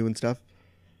training you and stuff?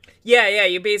 Yeah,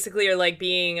 you basically are like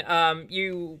being,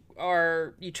 you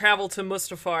travel to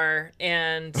Mustafar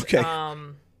and,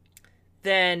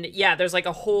 then, there's like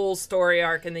a whole story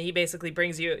arc, and then he basically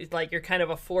brings you, like, you're kind of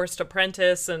a forced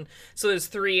apprentice, and so there's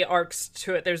 3 arcs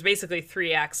to it. There's basically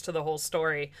 3 acts to the whole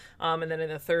story, and then in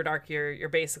the 3rd arc, you're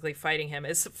basically fighting him.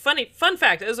 It's funny, fun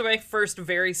fact, it was my first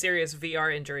very serious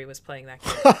VR injury was playing that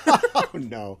game. Oh,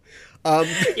 no.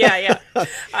 Yeah.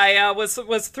 I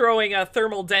was throwing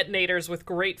thermal detonators with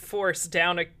great force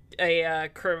down a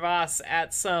crevasse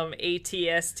at some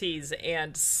ATSTs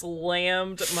and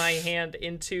slammed my hand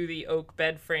into the oak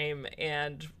bed frame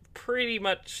and pretty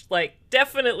much,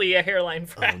 definitely a hairline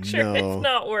fracture, if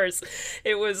not worse.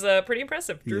 It was pretty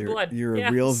impressive. Drew blood. You're a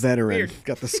real veteran. Weird.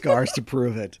 Got the scars to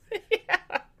prove it.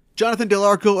 Yeah. Jonathan Del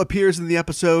Arco appears in the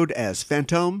episode as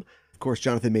Phantom. Of course,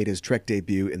 Jonathan made his Trek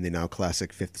debut in the now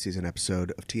classic 5th season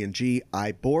episode of TNG,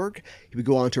 I, Borg. He would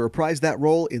go on to reprise that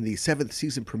role in the 7th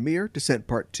season premiere, Descent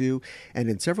Part 2, and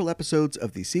in several episodes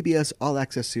of the CBS All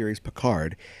Access series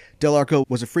Picard. Del Arco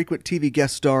was a frequent TV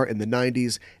guest star in the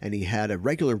 90s, and he had a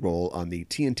regular role on the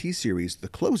TNT series The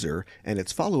Closer and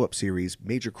its follow-up series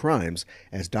Major Crimes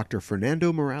as Dr.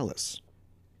 Fernando Morales.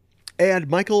 And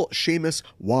Michael Seamus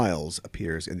Wiles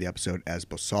appears in the episode as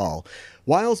Bosal.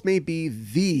 Wiles may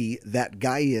be that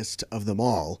guyest of them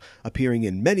all, appearing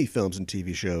in many films and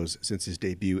TV shows since his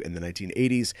debut in the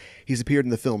 1980s. He's appeared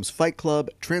in the films Fight Club,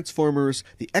 Transformers,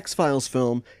 the X-Files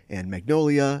film, and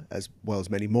Magnolia, as well as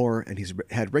many more, and he's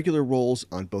had regular roles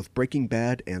on both Breaking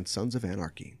Bad and Sons of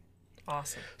Anarchy.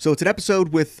 Awesome. So it's an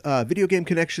episode with video game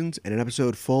connections and an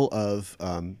episode full of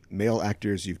male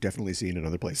actors you've definitely seen in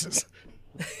other places.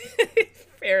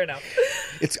 Fair enough.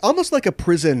 It's almost like a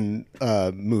prison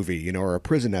movie, or a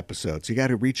prison episode. So you got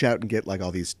to reach out and get like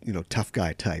all these, tough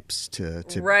guy types to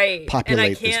right. populate and I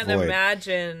this can't void.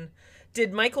 Imagine.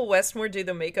 Did Michael Westmore do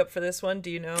the makeup for this one?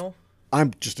 Do you know?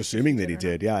 I'm just assuming that he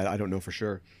did. Yeah, I don't know for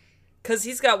sure. Because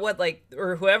he's got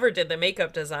or whoever did the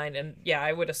makeup design, and yeah,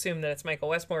 I would assume that it's Michael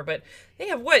Westmore. But they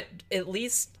have at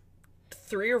least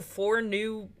 3 or 4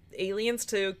 new aliens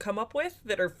to come up with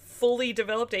that are fully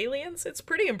developed aliens. It's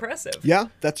pretty impressive. Yeah,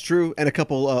 that's true, and a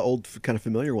couple old kind of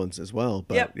familiar ones as well.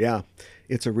 But yeah,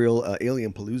 it's a real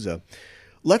alien palooza.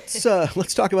 Let's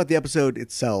talk about the episode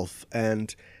itself.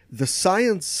 And the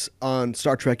science on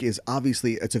Star Trek is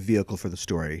obviously it's a vehicle for the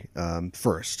story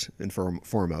first and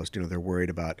foremost. They're worried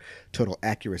about total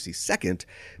accuracy second,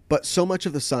 but so much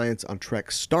of the science on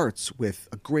Trek starts with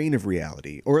a grain of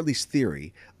reality, or at least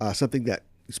theory, something that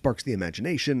sparks the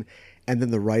imagination, and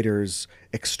then the writers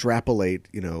extrapolate,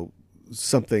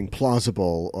 something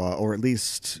plausible or at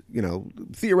least,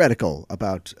 theoretical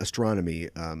about astronomy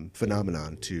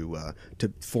phenomenon to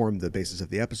form the basis of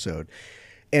the episode.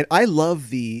 And I love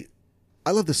the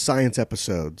science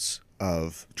episodes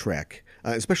of Trek,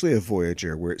 especially of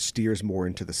Voyager, where it steers more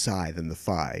into the sci than the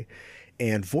fi.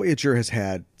 And Voyager has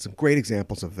had some great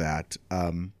examples of that.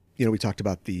 We talked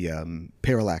about the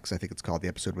Parallax, I think it's called, the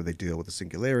episode where they deal with the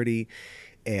singularity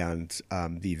and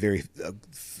the very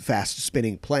fast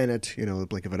spinning planet, the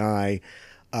blink of an eye.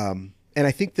 And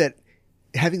I think that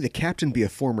having the captain be a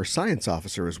former science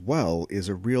officer as well is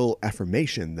a real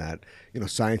affirmation that,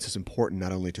 science is important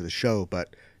not only to the show,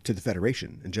 but to the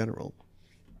Federation in general.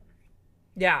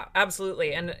 Yeah,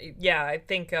 absolutely. And yeah, I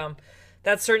think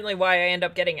that's certainly why I end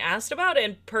up getting asked about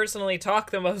and personally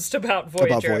talk the most about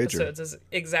Voyager episodes is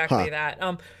exactly that.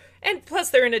 And plus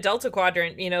they're in a Delta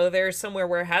Quadrant, they're somewhere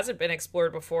where it hasn't been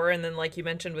explored before. And then like you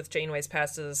mentioned with Janeway's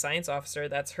past as a science officer,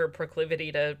 that's her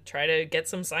proclivity to try to get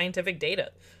some scientific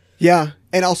data. Yeah.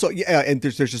 And also, and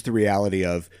there's just the reality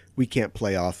of we can't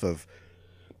play off of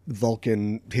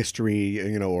Vulcan history,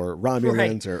 or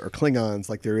Romulans or Klingons.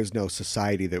 Like there is no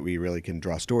society that we really can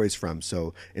draw stories from.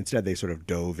 So instead they sort of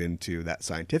dove into that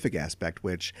scientific aspect,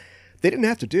 which they didn't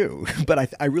have to do,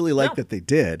 but I really like that they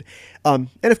did. And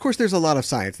of course there's a lot of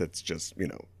science that's just,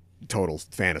 total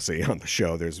fantasy on the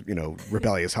show. There's,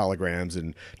 rebellious holograms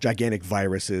and gigantic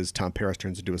viruses. Tom Paris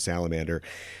turns into a salamander.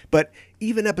 But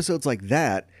even episodes like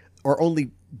that are only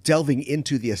delving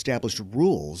into the established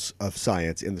rules of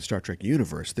science in the Star Trek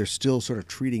universe. They're still sort of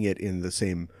treating it in the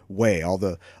same way. All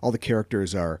the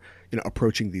characters are,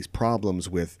 approaching these problems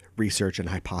with research and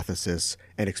hypothesis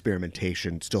and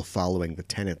experimentation, still following the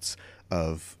tenets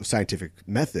of scientific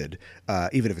method,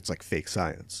 even if it's like fake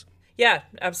science. Yeah,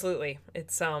 absolutely.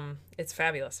 It's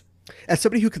fabulous. As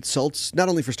somebody who consults not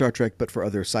only for Star Trek but for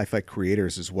other sci-fi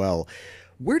creators as well,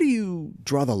 where do you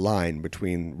draw the line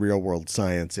between real-world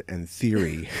science and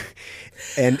theory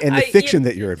and the fiction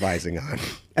that you're advising on?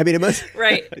 I mean, it must...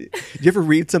 Right. Do you ever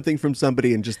read something from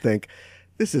somebody and just think,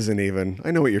 this isn't even...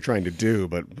 I know what you're trying to do,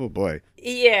 but oh boy.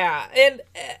 Yeah, and...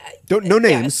 No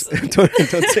names. Yes.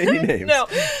 don't say any names. No,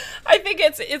 I think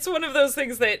it's one of those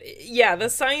things that, the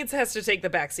science has to take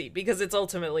the backseat because it's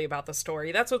ultimately about the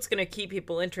story. That's what's going to keep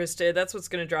people interested. That's what's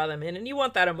going to draw them in, and you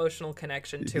want that emotional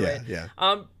connection to it.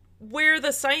 Yeah. Where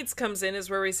the science comes in is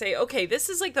where we say, okay, this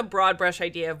is like the broad brush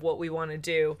idea of what we want to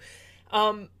do.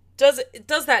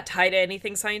 Does that tie to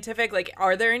anything scientific? Like,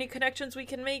 are there any connections we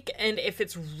can make? And if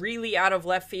it's really out of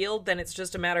left field, then it's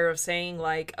just a matter of saying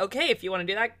like, okay, if you want to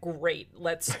do that, great.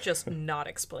 Let's just not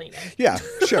explain it. Yeah,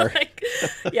 sure.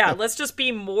 Let's just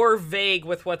be more vague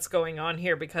with what's going on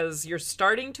here because you're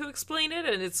starting to explain it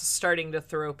and it's starting to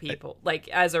throw people. Like,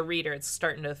 as a reader, it's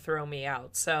starting to throw me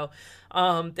out. So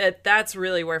that's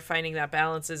really where finding that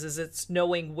balance is it's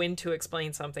knowing when to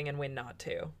explain something and when not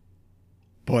to.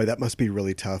 Boy, that must be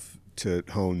really tough to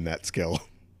hone that skill.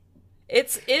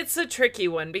 It's a tricky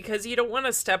one because you don't want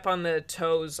to step on the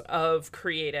toes of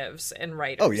creatives and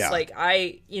writers. Oh, yeah. Like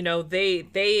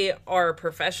they are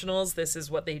professionals. This is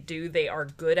what they do. They are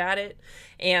good at it.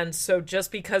 And so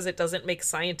just because it doesn't make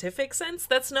scientific sense,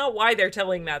 that's not why they're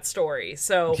telling that story.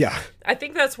 So yeah. I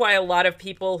think that's why a lot of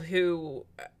people who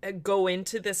go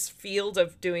into this field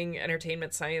of doing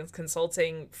entertainment science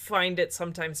consulting find it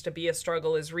sometimes to be a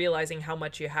struggle is realizing how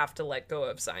much you have to let go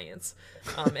of science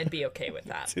and be okay with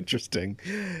that. It's interesting.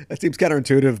 That seems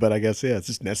counterintuitive, but I guess, it's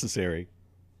just necessary.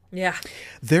 Yeah.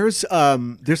 There's a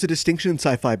distinction in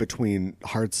sci-fi between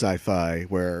hard sci-fi,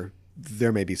 where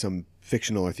there may be some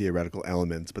fictional or theoretical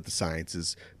elements, but the science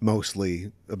is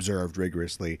mostly observed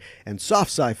rigorously, and soft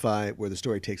sci-fi, where the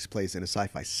story takes place in a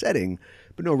sci-fi setting,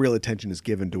 but no real attention is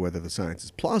given to whether the science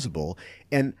is plausible.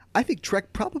 And I think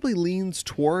Trek probably leans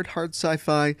toward hard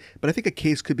sci-fi, but I think a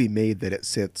case could be made that it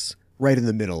sits right in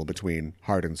the middle between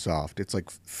hard and soft. It's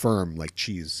like firm, like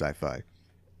cheese sci-fi.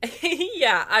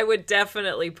 Yeah, I would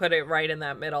definitely put it right in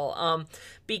that middle,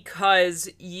 because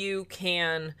you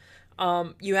can...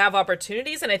 you have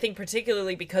opportunities, and I think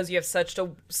particularly because you have such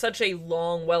a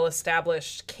long,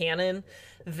 well-established canon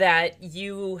that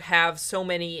you have so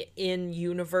many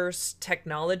in-universe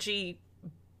technology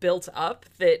built up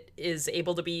that is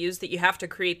able to be used, that you have to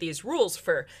create these rules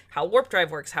for how warp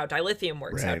drive works, how dilithium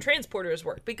works, how transporters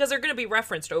work, because they're going to be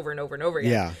referenced over and over and over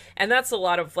again. Yeah. And that's a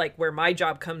lot of like where my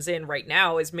job comes in right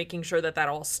now, is making sure that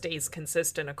all stays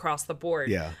consistent across the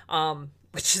board. Yeah.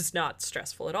 Which is not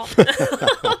stressful at all.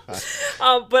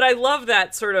 But I love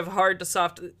that sort of hard to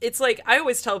soft. It's like, I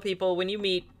always tell people when you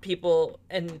meet people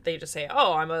and they just say,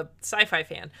 oh, I'm a sci-fi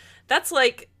fan. That's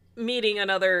like meeting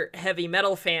another heavy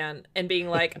metal fan and being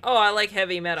like, oh, I like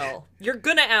heavy metal, you're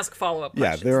gonna ask follow-up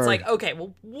questions. It's like, okay,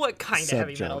 well, what kind of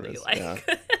heavy metal do you like? Yeah.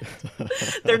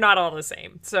 They're not all the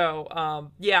same. So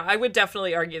I would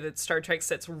definitely argue that Star Trek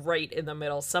sits right in the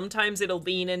middle. Sometimes it'll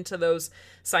lean into those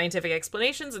scientific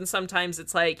explanations, and sometimes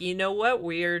it's like, you know what,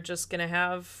 we're just gonna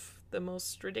have the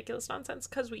most ridiculous nonsense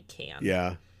because we can.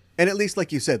 Yeah. And at least,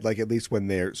 like you said, at least when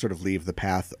they sort of leave the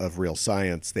path of real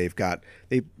science, they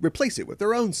replace it with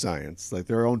their own science, like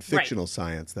their own fictional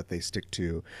science that they stick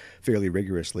to fairly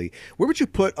rigorously. Where would you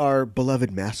put our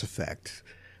beloved Mass Effect?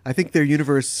 I think their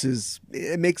universe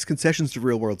it makes concessions to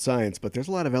real world science, but there's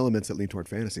a lot of elements that lean toward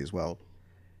fantasy as well.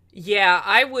 Yeah,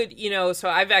 I would, so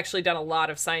I've actually done a lot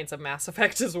of science of Mass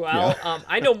Effect as well. Yeah.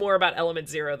 I know more about Element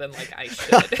Zero than, I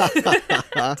should.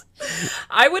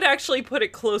 I would actually put it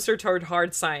closer toward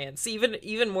hard science,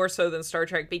 even more so than Star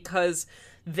Trek, because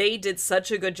they did such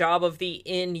a good job of the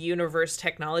in-universe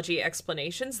technology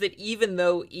explanations that even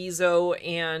though EZO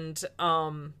and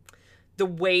the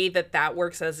way that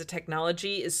works as a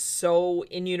technology is so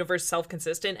in-universe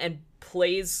self-consistent and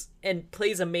plays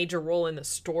a major role in the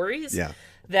stories. Yeah.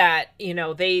 That,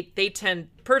 they tend,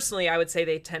 personally, I would say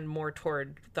they tend more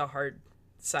toward the hard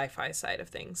sci-fi side of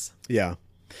things. Yeah.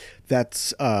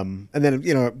 That's, and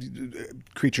then,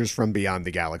 creatures from beyond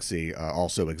the galaxy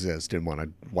also exist and want to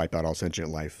wipe out all sentient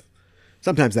life.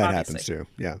 Sometimes that happens too.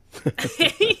 Yeah.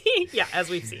 Yeah, as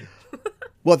we've seen.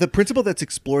 Well, the principle that's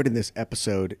explored in this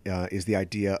episode is the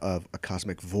idea of a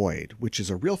cosmic void, which is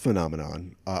a real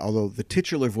phenomenon, although the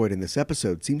titular void in this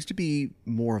episode seems to be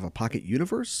more of a pocket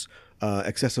universe,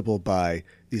 accessible by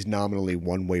these nominally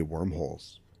one-way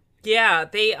wormholes. Yeah,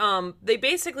 they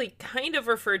basically kind of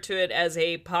refer to it as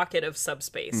a pocket of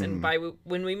subspace, and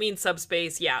when we mean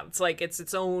subspace, it's like it's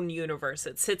its own universe.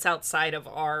 It sits outside of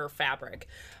our fabric,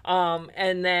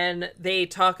 and then they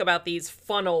talk about these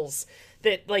funnels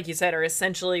that, like you said, are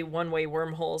essentially one-way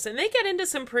wormholes. And they get into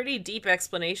some pretty deep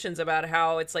explanations about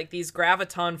how it's like these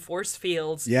graviton force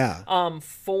fields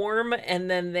form,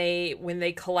 and then when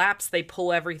they collapse, they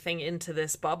pull everything into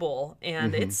this bubble.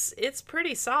 And it's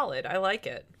pretty solid. I like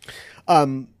it.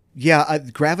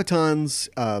 Gravitons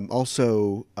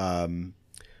also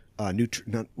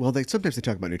sometimes they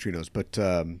talk about neutrinos, but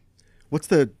what's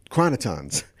the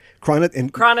chronotons? Chronotons.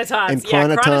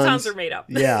 Chronotons are made up.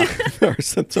 Yeah, or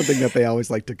something that they always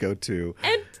like to go to.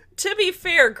 And to be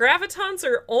fair, gravitons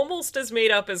are almost as made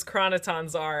up as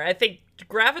chronotons are. I think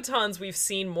gravitons we've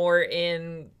seen more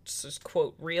in,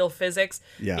 quote, real physics,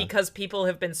 because people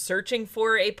have been searching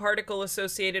for a particle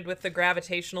associated with the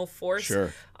gravitational force.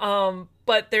 Sure.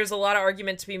 But there's a lot of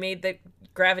argument to be made that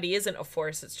gravity isn't a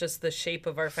force, it's just the shape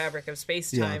of our fabric of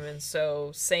space-time. And so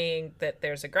saying that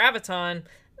there's a graviton,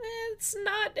 it's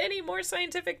not any more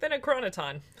scientific than a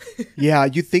chronoton. Yeah,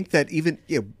 you think that even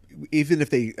if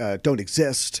they don't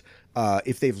exist,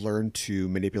 if they've learned to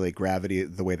manipulate gravity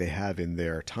the way they have in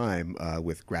their time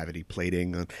with gravity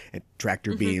plating and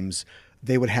tractor beams,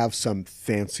 they would have some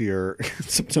fancier,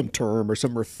 some term or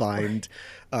some refined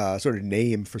sort of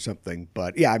name for something.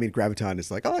 But yeah, I mean, graviton is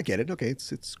like, oh, I get it. Okay,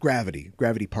 it's gravity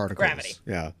particles. Gravity.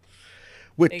 Yeah.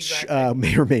 Which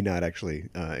may or may not actually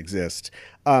exist.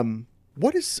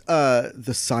 What is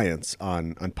the science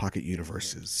on pocket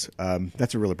universes?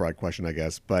 That's a really broad question, I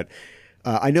guess. But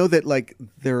I know that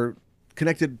they're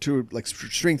connected to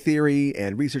string theory,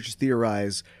 and researchers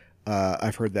theorize.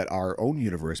 I've heard that our own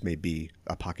universe may be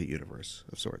a pocket universe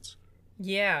of sorts.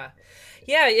 Yeah,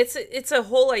 it's a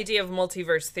whole idea of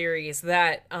multiverse theories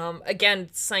that, again,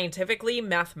 scientifically,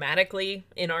 mathematically,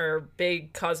 in our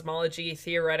big cosmology,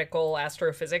 theoretical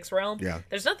astrophysics realm,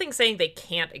 there's nothing saying they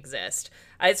can't exist.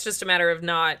 It's just a matter of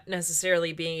not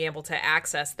necessarily being able to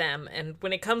access them. And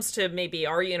when it comes to maybe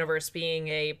our universe being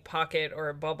a pocket or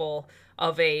a bubble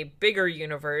of a bigger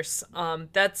universe,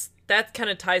 that kind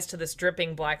of ties to this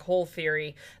dripping black hole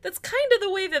theory. That's kind of the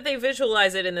way that they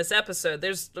visualize it in this episode.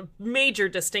 There's major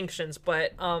distinctions,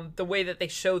 but the way that they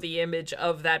show the image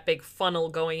of that big funnel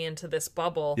going into this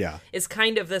bubble is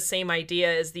kind of the same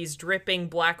idea as these dripping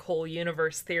black hole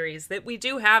universe theories that we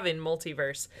do have in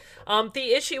multiverse.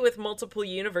 The issue with multiple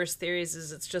universe theories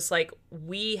is it's just like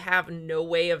we have no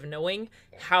way of knowing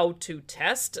how to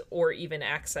test or even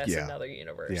access another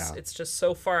universe. Yeah. It's just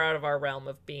so far out of our realm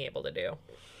of being able to do.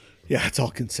 Yeah, it's all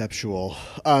conceptual,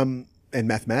 and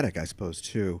mathematic, I suppose,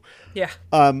 too. Yeah.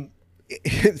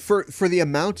 For the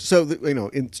amount, so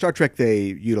in Star Trek they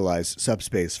utilize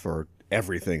subspace for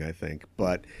everything, I think,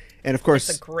 and of course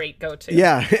it's a great go-to.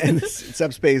 Yeah, and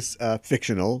subspace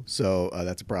fictional, so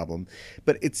that's a problem.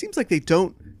 But it seems like they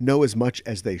don't know as much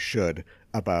as they should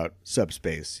about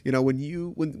subspace.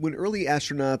 When early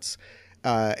astronauts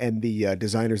and the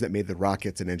designers that made the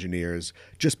rockets and engineers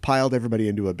just piled everybody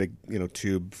into a big,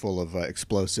 tube full of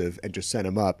explosive and just sent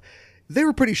them up. They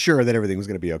were pretty sure that everything was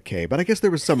going to be okay, but I guess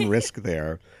there was some risk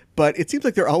there. But it seems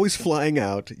like they're always flying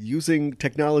out using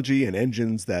technology and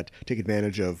engines that take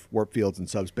advantage of warp fields and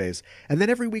subspace. And then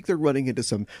every week they're running into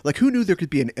some, like, who knew there could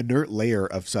be an inert layer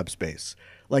of subspace?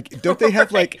 Like, don't they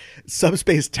have like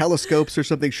subspace telescopes or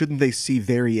something? Shouldn't they see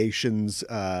variations,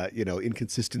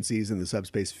 inconsistencies in the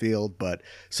subspace field? But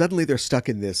suddenly they're stuck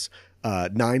in this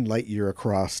 9 light year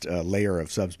across layer of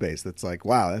subspace. That's like,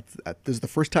 wow, this is the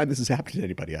first time this has happened to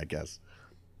anybody, I guess.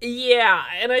 Yeah,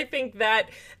 and I think that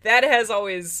has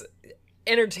always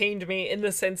entertained me in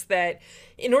the sense that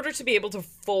in order to be able to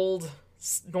fold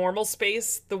normal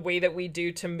space the way that we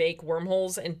do to make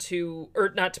wormholes to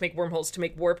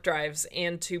make warp drives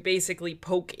and to basically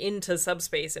poke into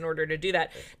subspace in order to do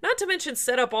that, not to mention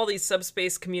set up all these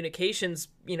subspace communications,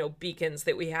 beacons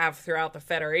that we have throughout the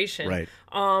Federation. Right.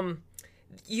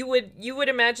 You would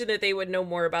imagine that they would know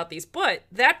more about these. But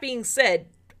that being said,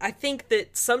 I think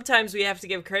that sometimes we have to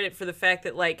give credit for the fact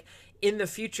that, like, in the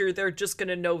future, they're just going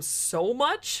to know so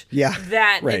much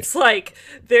that it's like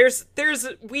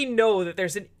we know that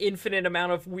there's an infinite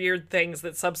amount of weird things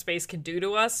that subspace can do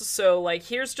to us. So, like,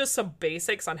 here's just some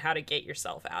basics on how to get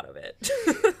yourself out of it.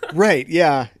 Right.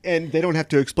 Yeah. And they don't have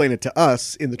to explain it to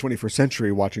us in the 21st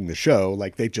century watching the show.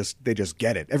 Like, they just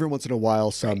get it. Every once in a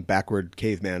while, some backward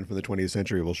caveman from the 20th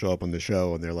century will show up on the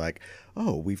show and they're like,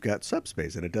 oh, we've got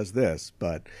subspace and it does this.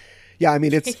 But yeah, I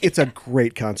mean, it's a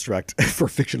great construct for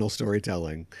fictional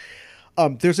storytelling.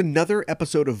 There's another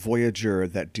episode of Voyager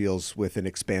that deals with an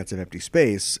expanse of empty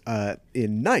space.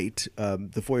 In Night,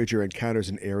 the Voyager encounters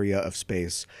an area of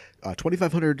space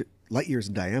 2,500 light years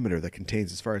in diameter that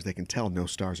contains, as far as they can tell, no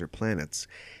stars or planets.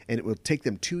 And it will take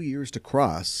them 2 years to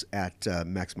cross at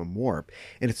maximum warp.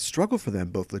 And it's a struggle for them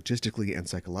both logistically and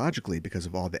psychologically because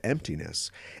of all the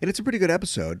emptiness. And it's a pretty good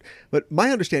episode. But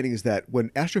my understanding is that when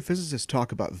astrophysicists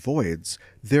talk about voids,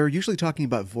 they're usually talking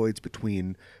about voids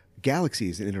between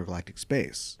galaxies in intergalactic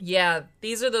space. Yeah,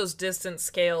 these are those distant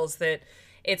scales that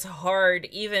it's hard,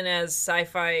 even as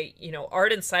sci-fi,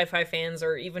 ardent sci-fi fans,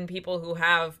 or even people who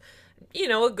have,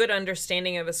 a good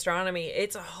understanding of astronomy.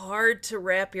 It's hard to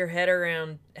wrap your head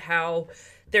around how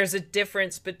there's a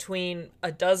difference between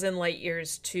a dozen light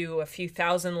years to a few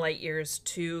thousand light years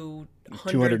to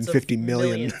 250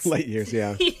 million light years.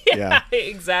 Yeah. Yeah,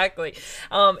 exactly.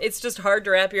 It's just hard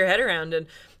to wrap your head around. And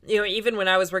even when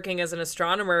I was working as an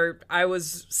astronomer, I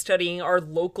was studying our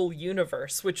local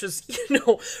universe, which is,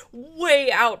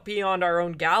 way out beyond our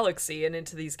own galaxy and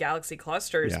into these galaxy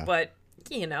clusters. Yeah. But,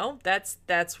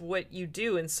 that's what you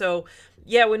do. And so,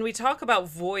 yeah, when we talk about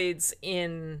voids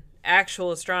in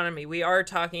actual astronomy, we are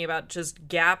talking about just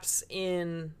gaps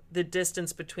in the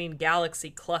distance between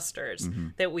galaxy clusters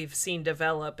that we've seen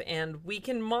develop. And we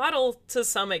can model to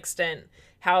some extent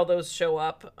how those show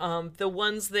up. The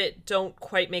ones that don't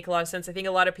quite make a lot of sense, I think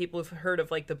a lot of people have heard of,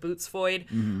 like, the Boots void,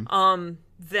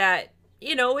 that,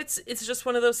 it's just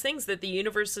one of those things that the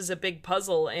universe is a big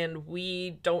puzzle and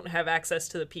we don't have access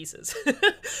to the pieces.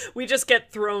 We just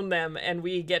get thrown them and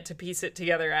we get to piece it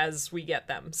together as we get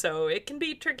them. So it can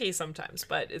be tricky sometimes,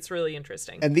 but it's really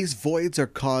interesting. And these voids are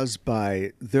caused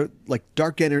by, they're like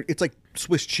dark energy. It's like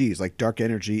Swiss cheese. Like, dark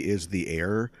energy is the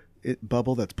air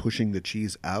bubble that's pushing the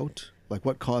cheese out. Like,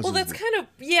 what causes Well, that's kind of,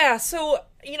 yeah. So,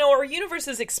 our universe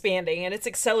is expanding and it's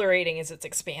accelerating as it's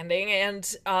expanding. And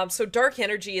so dark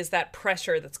energy is that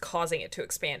pressure that's causing it to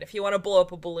expand. If you want to blow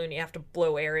up a balloon, you have to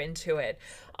blow air into it.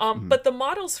 But the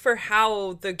models for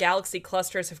how the galaxy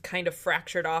clusters have kind of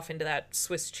fractured off into that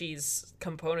Swiss cheese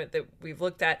component that we've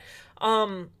looked at,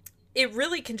 it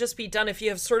really can just be done if you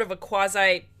have sort of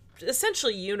a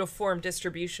essentially uniform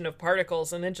distribution of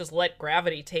particles and then just let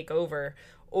gravity take over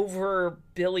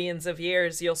billions of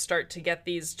years. You'll start to get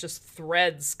these just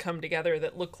threads come together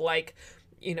that look like,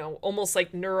 almost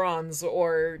like neurons,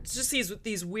 or just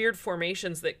these weird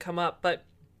formations that come up. But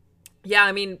yeah,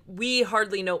 I mean, we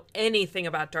hardly know anything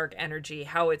about dark energy,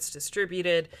 how it's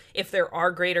distributed, if there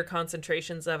are greater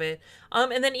concentrations of it,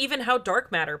 and then even how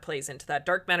dark matter plays into that.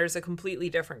 Dark matter is a completely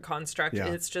different construct,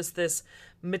 and it's just this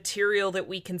material that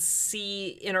we can see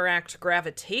interact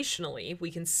gravitationally.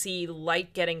 We can see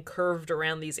light getting curved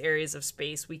around these areas of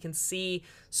space. We can see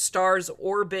stars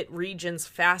orbit regions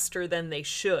faster than they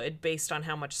should based on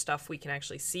how much stuff we can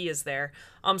actually see is there.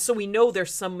 So we know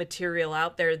there's some material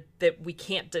out there that we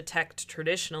can't detect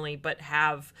traditionally but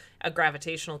have a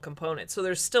gravitational component. So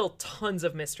there's still tons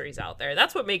of mysteries out there.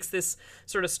 That's what makes this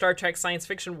sort of Star Trek science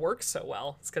fiction work so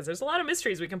well. It's because there's a lot of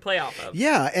mysteries we can play off of.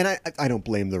 Yeah, and I don't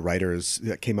blame the writers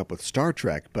that came up with Star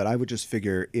Trek, but I would just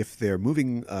figure if they're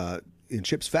moving in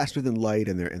ships faster than light,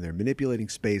 and they're manipulating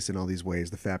space in all these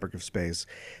ways, the fabric of space.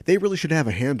 They really should have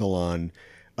a handle on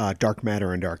dark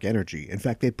matter and dark energy. In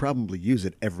fact, they'd probably use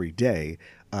it every day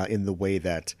in the way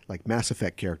that like Mass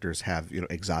Effect characters have,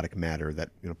 exotic matter that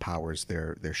powers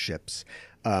their ships.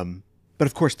 But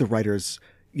of course, the writers,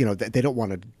 they don't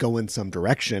want to go in some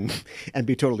direction and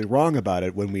be totally wrong about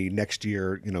it when we next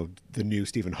year, the new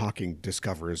Stephen Hawking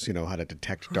discovers, how to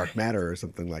detect dark matter or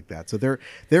something like that. So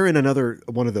they're in another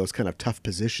one of those kind of tough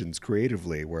positions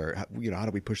creatively where, how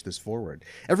do we push this forward?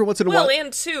 Every once in a while. Well,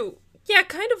 and two. Yeah,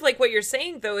 kind of like what you're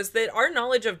saying, though, is that our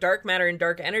knowledge of dark matter and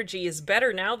dark energy is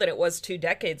better now than it was 2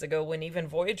 decades ago when even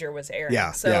Voyager was airing.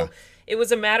 Yeah, so it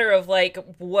was a matter of, like,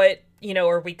 what,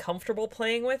 are we comfortable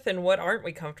playing with and what aren't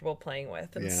we comfortable playing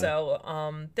with? And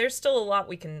so there's still a lot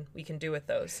we can do with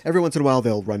those. Every once in a while,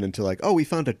 they'll run into, like, oh, we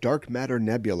found a dark matter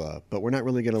nebula, but we're not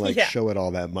really going to, show it all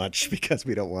that much because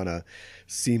we don't want to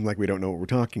seem like we don't know what we're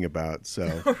talking about.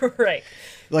 So, right.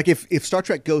 Like, if Star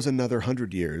Trek goes another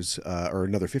 100 years or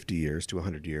another 50 years to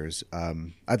 100 years,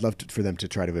 I'd love for them to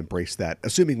try to embrace that,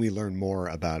 assuming we learn more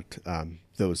about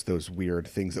those weird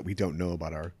things that we don't know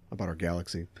about our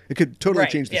galaxy. It could totally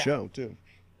change the show too.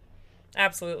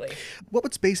 Absolutely. What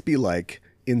would space be like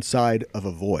inside of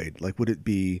a void? Like, would it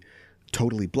be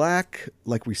totally black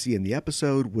like we see in the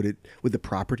episode? Would the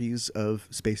properties of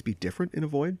space be different in a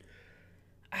void?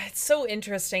 It's so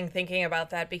interesting thinking about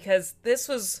that, because this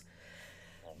was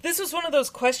one of those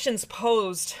questions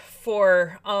posed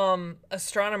for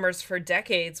astronomers for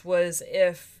decades, was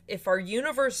if our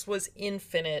universe was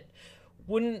infinite,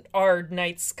 wouldn't our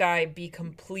night sky be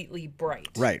completely bright?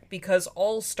 Right. Because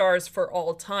all stars for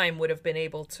all time would have been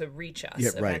able to reach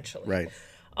us eventually. Right.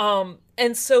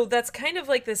 And so that's kind of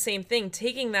like the same thing,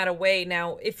 taking that away.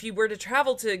 Now, if you were to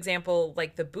travel to, example,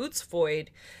 like the Boots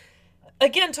Void,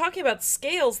 again, talking about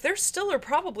scales, there still are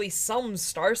probably some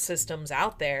star systems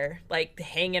out there, like,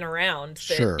 hanging around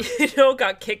that, sure.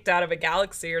 Got kicked out of a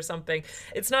galaxy or something.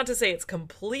 It's not to say it's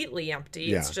completely empty.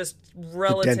 Yeah. It's just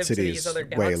relative to these other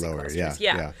galaxy way lower. clusters.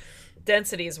 Yeah.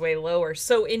 Density is way lower.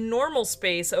 So in normal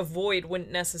space, a void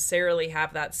wouldn't necessarily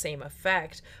have that same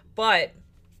effect. But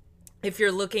if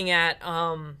you're looking at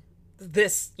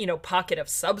this, pocket of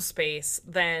subspace,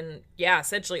 then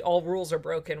essentially all rules are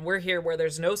broken. We're here where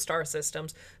there's no star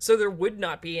systems, so there would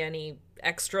not be any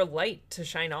extra light to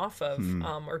shine off of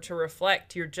or to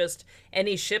reflect. You're just,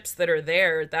 any ships that are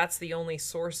there, that's the only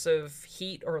source of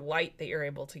heat or light that you're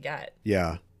able to get.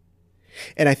 Yeah.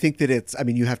 And I think that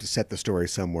you have to set the story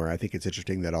somewhere. I think it's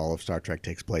interesting that all of Star Trek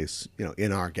takes place,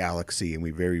 in our galaxy, and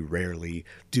we very rarely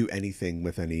do anything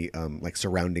with any like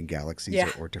surrounding galaxies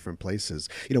or different places.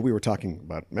 We were talking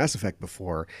about Mass Effect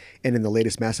before, and in the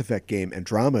latest Mass Effect game,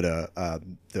 Andromeda,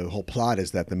 the whole plot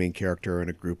is that the main character and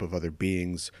a group of other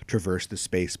beings traverse the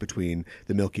space between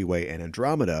the Milky Way and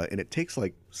Andromeda, and it takes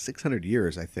like 600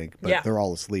 years, I think, but they're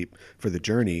all asleep for the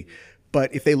journey.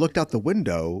 But if they looked out the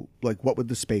window, like, what would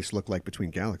the space look like between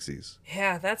galaxies?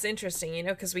 Yeah, that's interesting,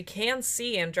 because we can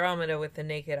see Andromeda with the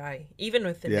naked eye, even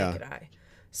with the naked eye.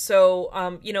 So,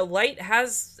 light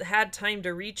has had time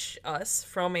to reach us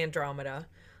from Andromeda.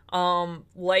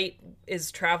 Light is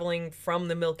traveling from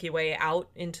the Milky Way out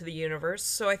into the universe.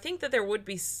 So I think that there would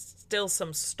be still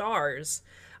some stars.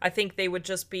 I think they would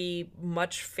just be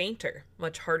much fainter,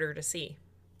 much harder to see.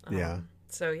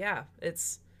 So,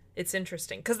 it's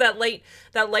interesting because that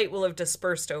light will have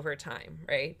dispersed over time,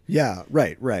 right? Yeah,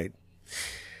 right.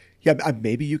 Yeah,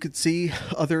 maybe you could see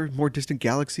other more distant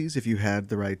galaxies if you had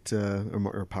the right or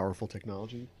more powerful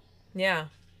technology. Yeah,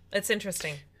 it's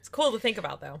interesting. It's cool to think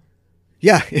about, though.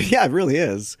 Yeah, it really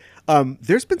is.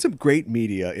 There's been some great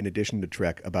media in addition to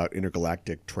Trek about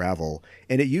intergalactic travel,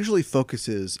 and it usually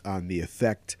focuses on the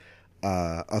effect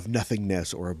of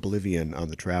nothingness or oblivion on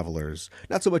the travelers.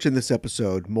 Not so much in this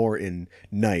episode, more in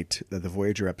Night, the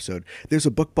Voyager episode. There's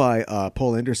a book by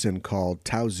Paul Anderson called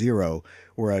Tau Zero,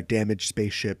 where a damaged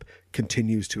spaceship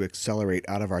continues to accelerate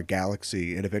out of our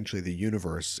galaxy and eventually the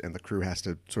universe, and the crew has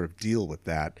to sort of deal with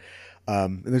that.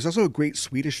 And there's also a great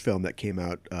Swedish film that came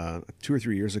out 2 or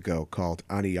 3 years ago called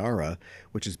Aniara,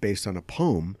 which is based on a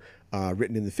poem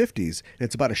written in the 50s. And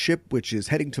it's about a ship which is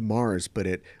heading to Mars, but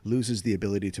it loses the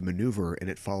ability to maneuver, and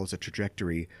it follows a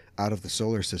trajectory out of the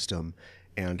solar system,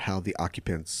 and how the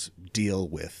occupants deal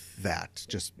with that,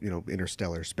 just,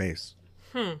 interstellar space.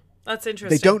 That's interesting.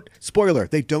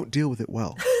 They don't deal with it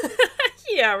well.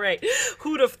 Yeah, right.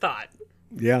 Who'd have thought?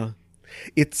 Yeah.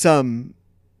 It's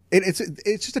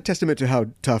just a testament to how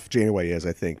tough Janeway is,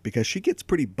 I think, because she gets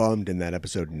pretty bummed in that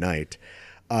episode Night.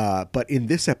 But in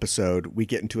this episode, we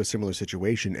get into a similar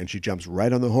situation, and she jumps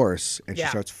right on the horse, and she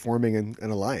starts forming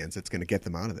an alliance that's going to get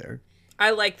them out of there. I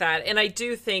like that. And I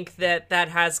do think that that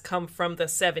has come from the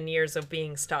 7 years of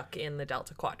being stuck in the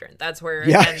Delta Quadrant. That's where,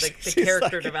 again, the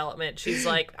character development, she's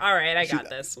like, all right, I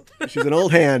got this. She's an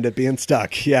old hand at being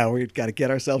stuck. Yeah, we've got to get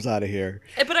ourselves out of here.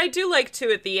 But I do like, too,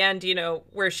 at the end,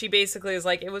 where she basically is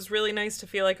like, it was really nice to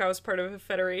feel like I was part of a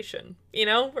federation,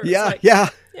 Where yeah,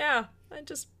 Yeah, I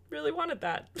just really wanted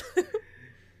that.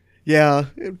 Yeah,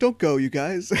 don't go, you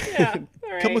guys. Yeah,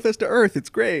 all right. Come with us to Earth. It's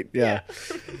great. Yeah.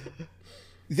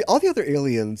 All the other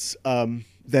aliens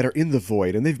that are in the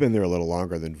Void, and they've been there a little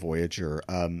longer than Voyager,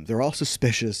 they're all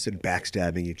suspicious and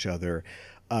backstabbing each other.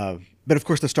 But of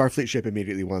course, the Starfleet ship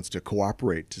immediately wants to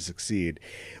cooperate to succeed,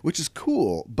 which is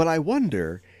cool. But I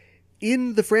wonder,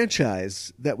 in the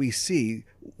franchise that we see,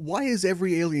 why is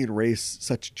every alien race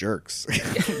such jerks,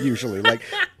 usually? Like,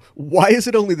 why is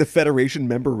it only the Federation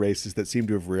member races that seem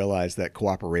to have realized that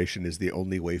cooperation is the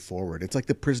only way forward? It's like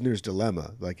the prisoner's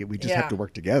dilemma. Like, we just have to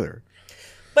work together.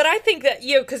 But I think that,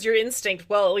 because your instinct,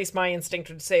 well, at least my instinct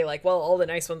would say, like, well, all the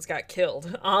nice ones got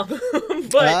killed.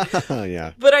 But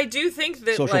I do think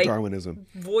that, social Darwinism.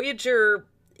 Voyager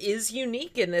is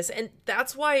unique in this. And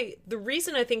that's why the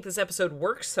reason I think this episode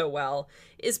works so well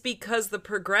is because the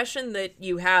progression that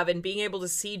you have and being able to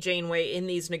see Janeway in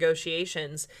these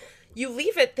negotiations, you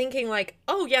leave it thinking like,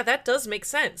 oh yeah, that does make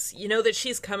sense. That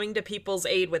she's coming to people's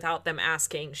aid without them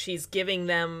asking. She's giving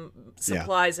them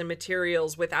supplies and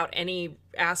materials without any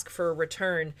ask for a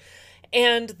return.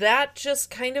 And that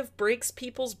just kind of breaks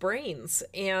people's brains.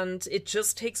 And it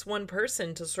just takes one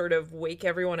person to sort of wake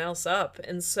everyone else up.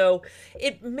 And so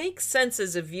it makes sense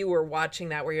as a viewer watching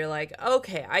that, where you're like,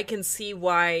 okay, I can see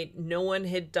why no one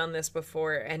had done this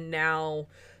before. And now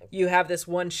you have this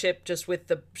one ship just with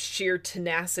the sheer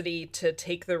tenacity to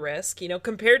take the risk,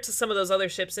 compared to some of those other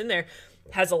ships in there,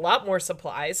 has a lot more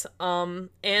supplies, and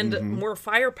more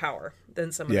firepower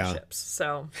than some of the ships.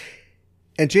 So,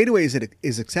 and Janeway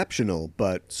is exceptional,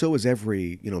 but so is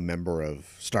every, member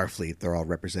of Starfleet. They're all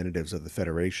representatives of the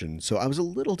Federation. So I was a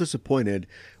little disappointed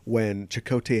when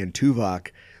Chakotay and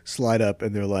Tuvok slide up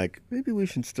and they're like, maybe we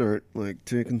should start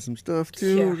taking some stuff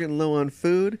too. Yeah. We're getting low on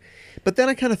food. But then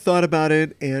I kind of thought about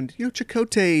it, and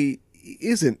Chakotay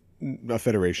isn't a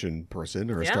Federation person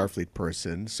or a Starfleet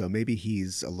person, so maybe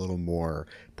he's a little more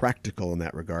practical in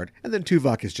that regard. And then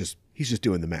Tuvok is he's just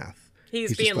doing the math.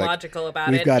 He's being logical about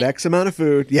it. We've got X amount of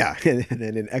food. Yeah. And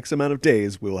then in X amount of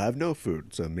days, we'll have no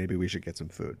food. So maybe we should get some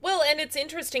food. Well, and it's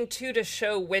interesting, too, to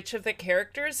show which of the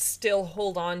characters still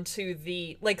hold on to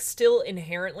still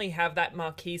inherently have that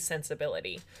Maquis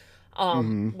sensibility.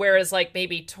 Whereas,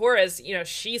 maybe Torres,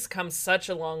 she's come such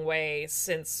a long way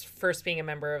since first being a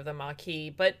member of the Maquis.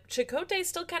 But Chakotay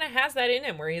still kind of has that in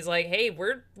him, where he's like, hey,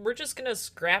 we're just going to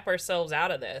scrap ourselves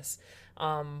out of this.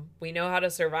 We know how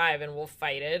to survive, and we'll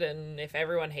fight it, and if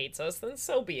everyone hates us, then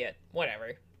so be it.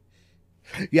 Whatever.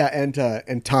 Yeah,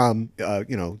 and Tom,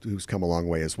 who's come a long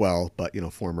way as well, but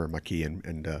former Maquis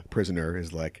and prisoner,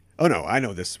 is like, oh no, I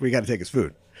know this. We got to take his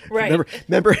food. Right.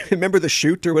 Remember the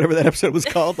shoot or whatever that episode was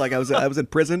called? Like I was in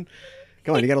prison.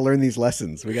 Come on, you got to learn these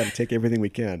lessons. We got to take everything we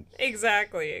can.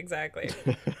 Exactly.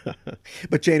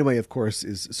 But Janeway, of course,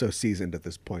 is so seasoned at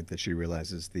this point that she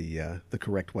realizes the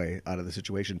correct way out of the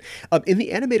situation. In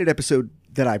the animated episode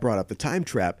that I brought up, the time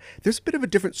trap, there's a bit of a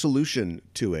different solution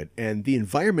to it, and the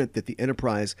environment that the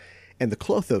Enterprise and the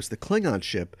Klothos, the Klingon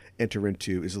ship, enter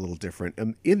into is a little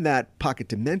different. In that pocket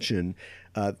dimension,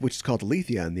 which is called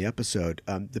Alethea in the episode,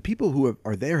 the people who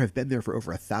are there have been there for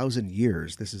over 1,000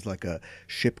 years. This is like a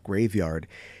ship graveyard.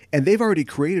 And they've already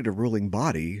created a ruling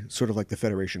body, sort of like the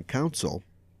Federation Council.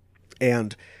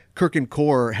 And Kirk and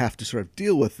Kor have to sort of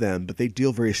deal with them, but they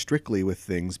deal very strictly with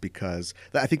things because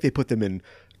I think they put them in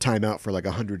timeout for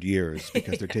 100 years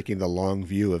because they're taking the long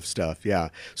view of stuff. Yeah.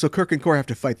 So Kirk and Kor have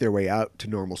to fight their way out to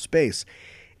normal space,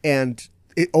 and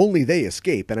only they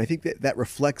escape. And I think that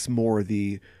reflects more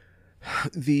the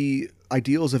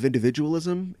ideals of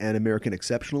individualism and American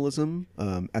exceptionalism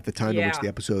at the time in which the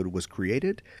episode was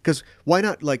created. Because why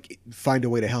not find a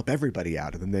way to help everybody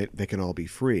out, and then they can all be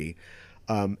free.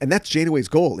 And that's Janeway's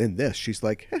goal in this. She's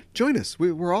like, join us.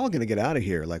 We're all going to get out of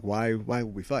here. Why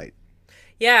would we fight?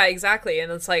 Yeah, exactly.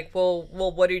 And it's like, well,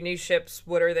 what are new ships?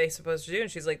 What are they supposed to do?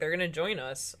 And she's like, they're going to join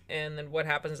us. And then what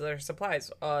happens to their supplies?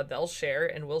 They'll share,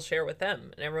 and we'll share with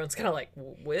them. And everyone's kind of like,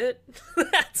 what?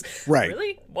 That's right.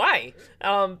 Really? Why?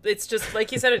 It's just,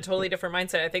 like you said, a totally different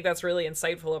mindset. I think that's really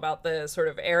insightful about the sort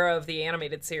of era of the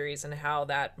animated series and how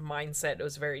that mindset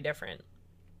was very different.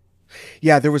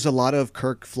 Yeah, there was a lot of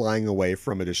Kirk flying away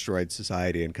from a destroyed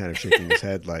society and kind of shaking his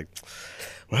head like,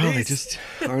 well, they just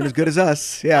aren't as good as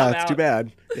us. Yeah, it's too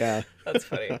bad. Yeah. That's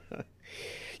funny.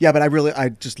 Yeah, but I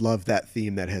just love that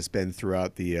theme that has been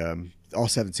throughout the all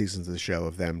 7 seasons of the show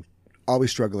of them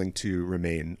always struggling to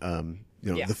remain,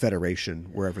 the Federation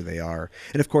wherever they are.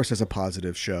 And of course, as a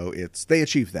positive show, they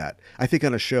achieved that. I think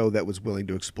on a show that was willing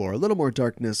to explore a little more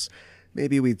darkness,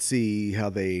 maybe we'd see how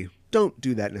they don't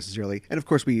do that necessarily. And of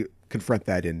course, we confront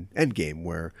that in Endgame,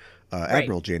 where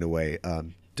Admiral Janeway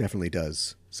definitely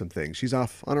does some things. She's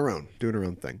off on her own, doing her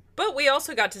own thing. But we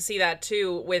also got to see that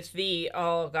too with now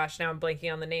I'm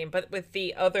blanking on the name, but with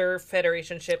the other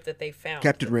Federation ship that they found.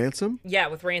 Captain Ransom? Yeah,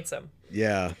 with Ransom.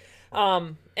 Yeah.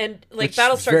 And like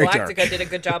Battlestar Galactica did a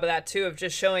good job of that too, of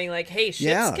just showing like, hey,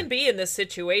 ships can be in this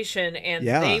situation and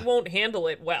they won't handle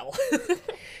it well.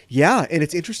 Yeah, and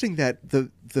it's interesting that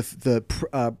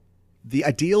the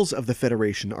ideals of the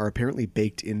Federation are apparently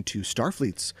baked into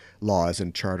Starfleet's laws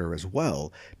and charter as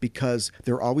well, because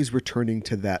they're always returning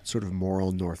to that sort of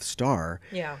moral North Star,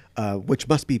 which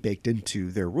must be baked into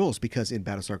their rules, because in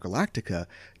Battlestar Galactica,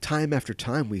 time after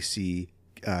time we see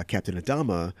Captain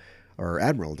Adama or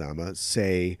Admiral Adama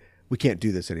say, we can't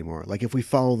do this anymore. Like, if we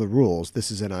follow the rules,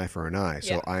 this is an eye for an eye.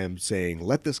 So I am saying,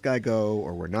 let this guy go,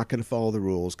 or we're not going to follow the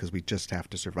rules because we just have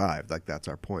to survive. Like, that's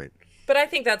our point. But I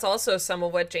think that's also some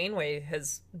of what Janeway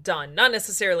has done. Not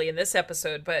necessarily in this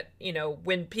episode, but,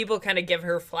 when people kind of give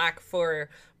her flack for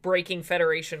breaking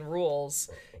Federation rules,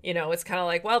 it's kind of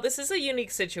like, well, this is a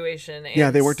unique situation.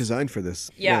 And they weren't designed for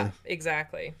this. Yeah,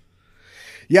 exactly.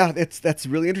 Yeah, that's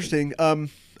really interesting.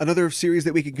 Another series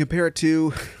that we can compare it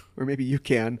to, or maybe you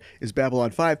can, is Babylon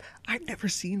 5. I've never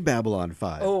seen Babylon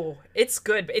 5. Oh, it's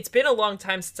good. It's been a long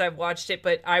time since I've watched it,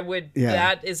 but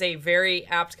that is a very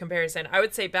apt comparison. I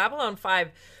would say Babylon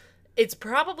 5, it's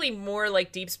probably more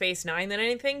like Deep Space Nine than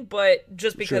anything, but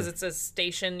just because it's a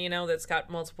station, that's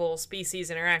got multiple species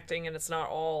interacting and it's not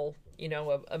all,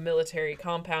 a military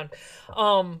compound.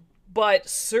 But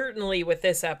certainly with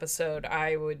this episode,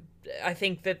 I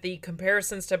think that the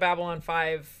comparisons to Babylon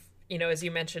 5, as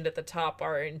you mentioned at the top,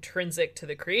 are intrinsic to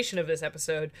the creation of this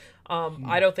episode.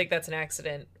 I don't think that's an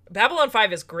accident. Babylon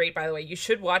 5 is great, by the way. You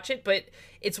should watch it, but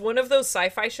it's one of those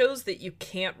sci-fi shows that you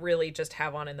can't really just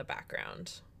have on in the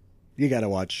background. You got to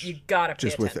watch. You got to pay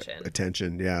just attention. With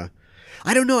attention, yeah.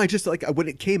 I don't know. I just, when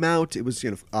it came out, it was,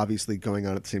 obviously going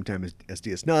on at the same time as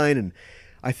DS9, and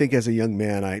I think as a young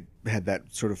man, I had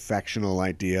that sort of factional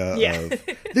idea of,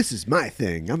 this is my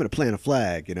thing. I'm going to plant a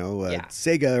flag,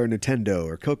 Sega or Nintendo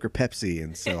or Coke or Pepsi.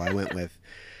 And so I went with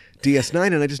DS9,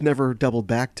 and I just never doubled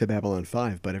back to Babylon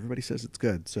 5, but everybody says it's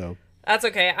good. So that's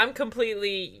okay. I'm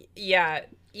completely,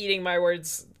 eating my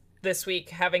words this week,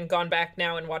 having gone back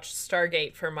now and watched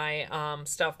Stargate for my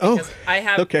stuff, because I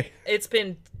have, it's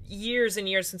been years and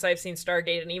years since I've seen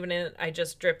Stargate, and even I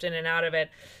just dripped in and out of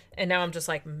it. And now I'm just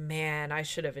like, man, I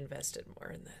should have invested more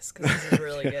in this, because this is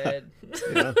really good.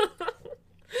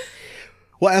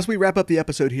 Well, as we wrap up the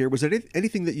episode here, was there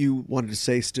anything that you wanted to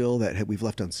say still that we've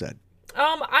left unsaid?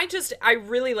 I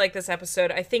really like this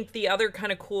episode. I think the other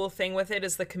kind of cool thing with it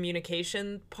is the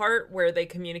communication part, where they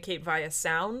communicate via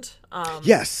sound.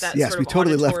 Yes, we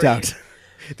totally left out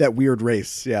that weird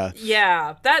race.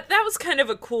 Yeah, that was kind of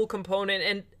a cool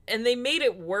component, and they made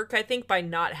it work, I think, by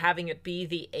not having it be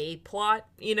the A plot,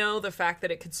 the fact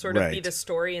that it could sort of be the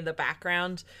story in the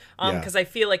background. Because I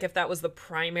feel like if that was the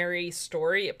primary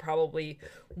story, it probably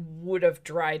would have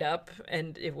dried up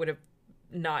and it would have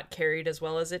not carried as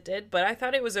well as it did. But I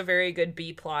thought it was a very good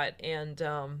B plot, and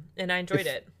I enjoyed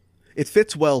it. It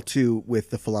fits well, too,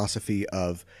 with the philosophy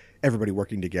of everybody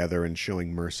working together and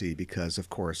showing mercy, because, of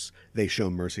course, they show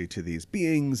mercy to these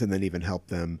beings and then even help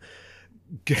them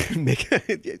make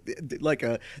it's like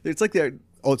their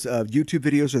YouTube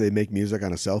videos where they make music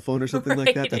on a cell phone or something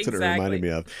like that. That's what it reminded me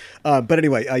of. But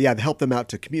anyway, they help them out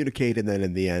to communicate, and then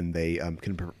in the end they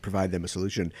can provide them a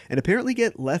solution and apparently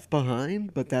get left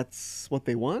behind, but that's what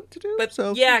they want to do. But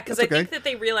so because I think that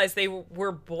they realized they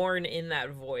were born in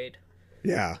that void.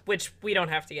 Yeah. Which we don't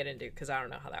have to get into, because I don't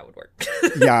know how that would work.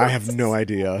 Yeah, I have no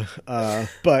idea.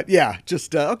 But yeah,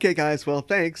 just, okay, guys, well,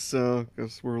 thanks.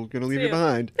 Because we're going to leave you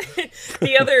behind.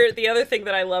 The other thing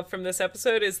that I love from this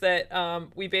episode is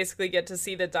that we basically get to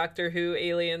see the Doctor Who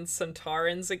alien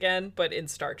Centaurans again, but in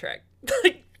Star Trek.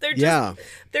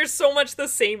 They're so much the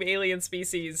same alien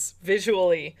species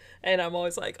visually. And I'm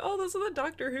always like, oh, those are the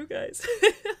Doctor Who guys.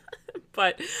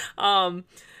 But,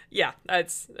 yeah,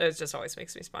 it just always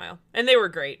makes me smile. And they were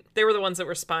great. They were the ones that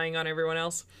were spying on everyone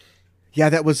else. Yeah,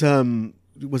 that was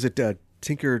it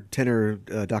Tinker, Tenor,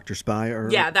 Dr. Spy?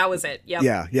 Yeah, that was it. Yep.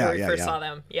 Yeah. First saw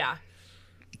them. Yeah.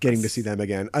 Getting to see them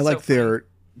again. I like their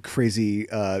crazy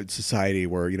society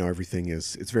where, everything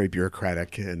it's very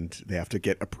bureaucratic and they have to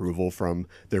get approval from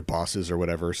their bosses or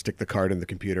whatever, stick the card in the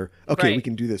computer. Okay, right. We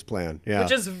can do this plan. Yeah.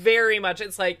 Which is very much,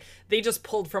 it's like they just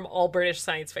pulled from all British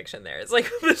science fiction there. It's like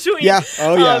between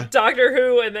Doctor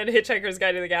Who and then Hitchhiker's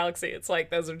Guide to the Galaxy. It's like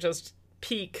those are just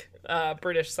peak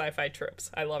British sci-fi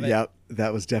tropes. I love it. Yeah,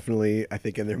 that was definitely, I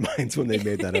think, in their minds when they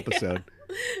made that episode.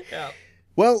 Yeah.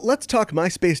 Well, let's talk My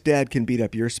Space Dad Can Beat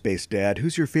Up Your Space Dad.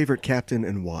 Who's your favorite captain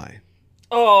and why?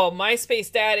 Oh, my space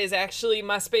dad is actually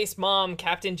my space mom,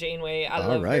 Captain Janeway. I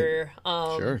love her.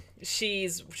 Sure. She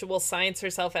will science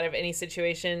herself out of any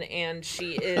situation, and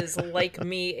she is, like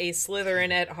me, a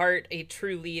Slytherin at heart, a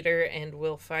true leader, and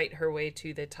will fight her way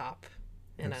to the top.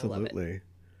 And Absolutely. I love it.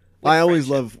 I always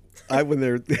love when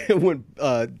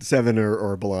Seven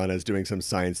or B'Elanna is doing some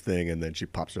science thing, and then she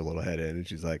pops her little head in, and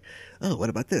she's like, "Oh,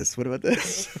 what about this? What about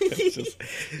this?" Just,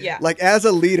 yeah. Like, as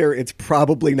a leader, it's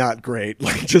probably not great.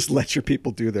 Like, just let your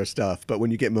people do their stuff. But when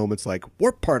you get moments like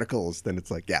warp particles, then it's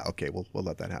like, yeah, okay, we'll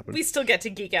let that happen. We still get to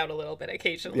geek out a little bit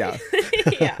occasionally. Yeah.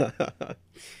 Yeah.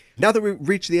 Now that we've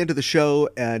reached the end of the show,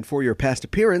 and for your past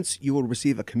appearance, you will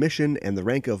receive a commission and the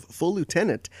rank of full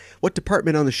lieutenant. What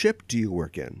department on the ship do you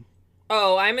work in?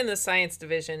 Oh, I'm in the science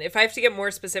division. If I have to get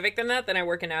more specific than that, then I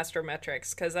work in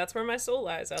astrometrics, because that's where my soul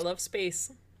lies. I love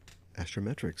space.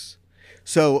 Astrometrics.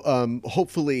 So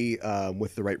hopefully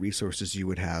with the right resources, you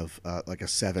would have like a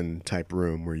 7 type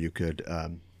room where you could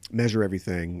measure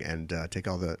everything and take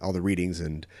all the readings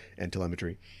and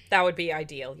telemetry. That would be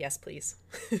ideal. Yes, please.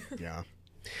 Yeah.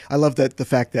 I love the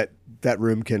fact that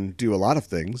room can do a lot of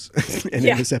things. And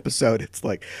in this episode, it's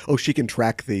like, oh, she can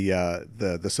track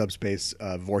the subspace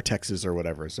vortexes or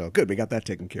whatever. So good, we got that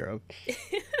taken care of.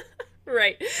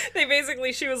 Right.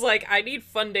 She was like, I need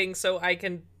funding so I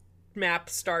can map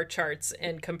star charts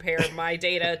and compare my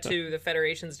data to the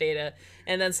Federation's data.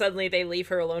 And then suddenly they leave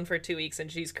her alone for 2 weeks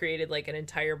and she's created like an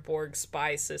entire Borg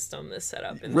spy system that's set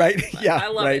up. Right. Yeah. I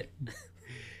love it.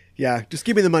 Yeah, just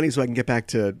give me the money so I can get back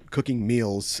to cooking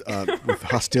meals with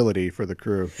hostility for the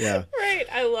crew. Yeah. Right.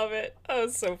 I love it. That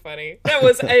was so funny.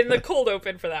 And the cold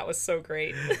open for that was so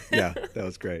great. Yeah, that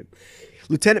was great.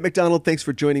 Lieutenant Macdonald, thanks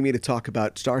for joining me to talk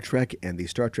about Star Trek and the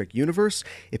Star Trek universe.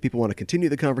 If people want to continue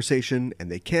the conversation,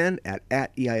 and they can, at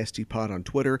EISTPod on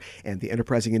Twitter and the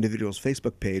Enterprising Individuals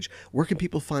Facebook page, where can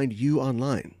people find you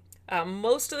online?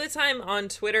 Most of the time on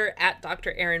Twitter at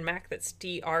Dr. Erin Mac. That's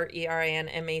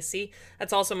DRERINMAC.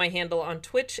 That's also my handle on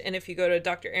Twitch. And if you go to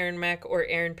Dr. Erin Mac or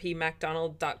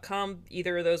ErinPMacDonald.com,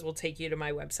 either of those will take you to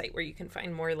my website where you can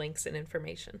find more links and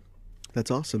information.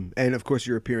 That's awesome. And of course,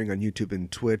 you're appearing on YouTube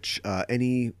and Twitch. I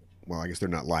guess they're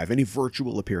not live. Any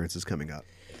virtual appearances coming up?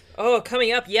 Oh,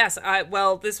 coming up, yes.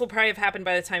 This will probably have happened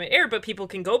by the time it aired, but people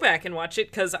can go back and watch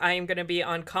it because I am going to be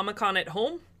on Comic-Con at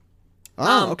home.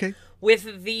 Okay.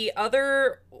 With the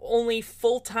other only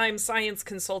full-time science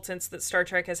consultants that Star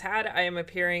Trek has had, I am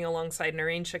appearing alongside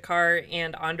Naren Shakar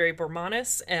and Andre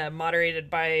Bormanis, moderated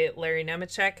by Larry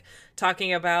Nemechek,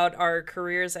 talking about our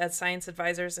careers as science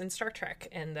advisors in Star Trek,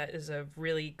 and that is a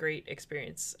really great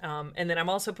experience. And then I'm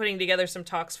also putting together some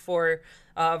talks for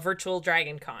Virtual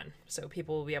Dragon Con, so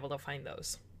people will be able to find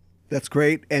those. That's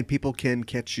great, and people can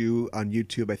catch you on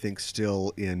YouTube, I think,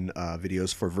 still in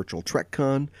videos for Virtual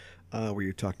TrekCon, where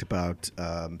you talked about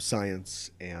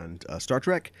science and Star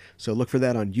Trek. So look for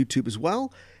that on YouTube as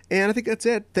well. And I think that's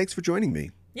it. Thanks for joining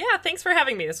me. Yeah, thanks for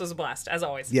having me. This was a blast, as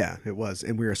always. Yeah, it was.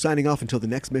 And we are signing off until the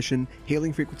next mission.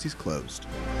 Hailing frequencies closed.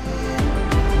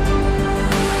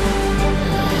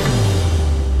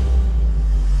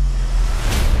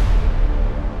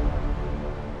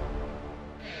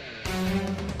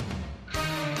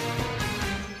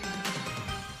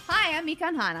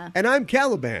 I'm Hannah. And I'm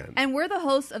Caliban. And we're the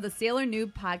hosts of the Sailor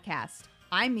Noob podcast.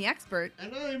 I'm the expert.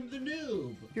 And I'm the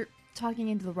noob. You're talking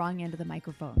into the wrong end of the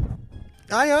microphone.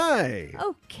 Aye, aye.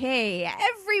 Okay.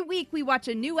 Every week we watch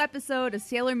a new episode of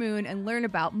Sailor Moon and learn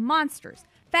about monsters,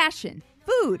 fashion,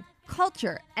 food,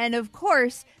 culture, and of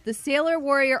course, the sailor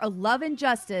warrior of love and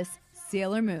justice,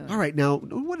 Sailor Moon. All right, now,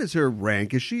 what is her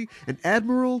rank? Is she an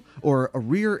admiral or a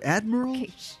rear admiral?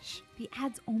 Okay, shh. The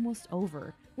ad's almost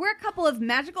over. We're a couple of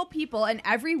magical people, and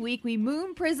every week we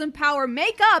Moon Prism Power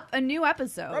make up a new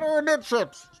episode. Ready or not,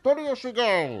 ships. Steady as she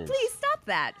goes. Please stop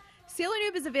that. Sailor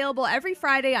Noob is available every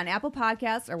Friday on Apple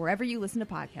Podcasts or wherever you listen to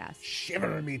podcasts.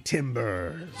 Shiver me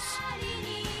timbers.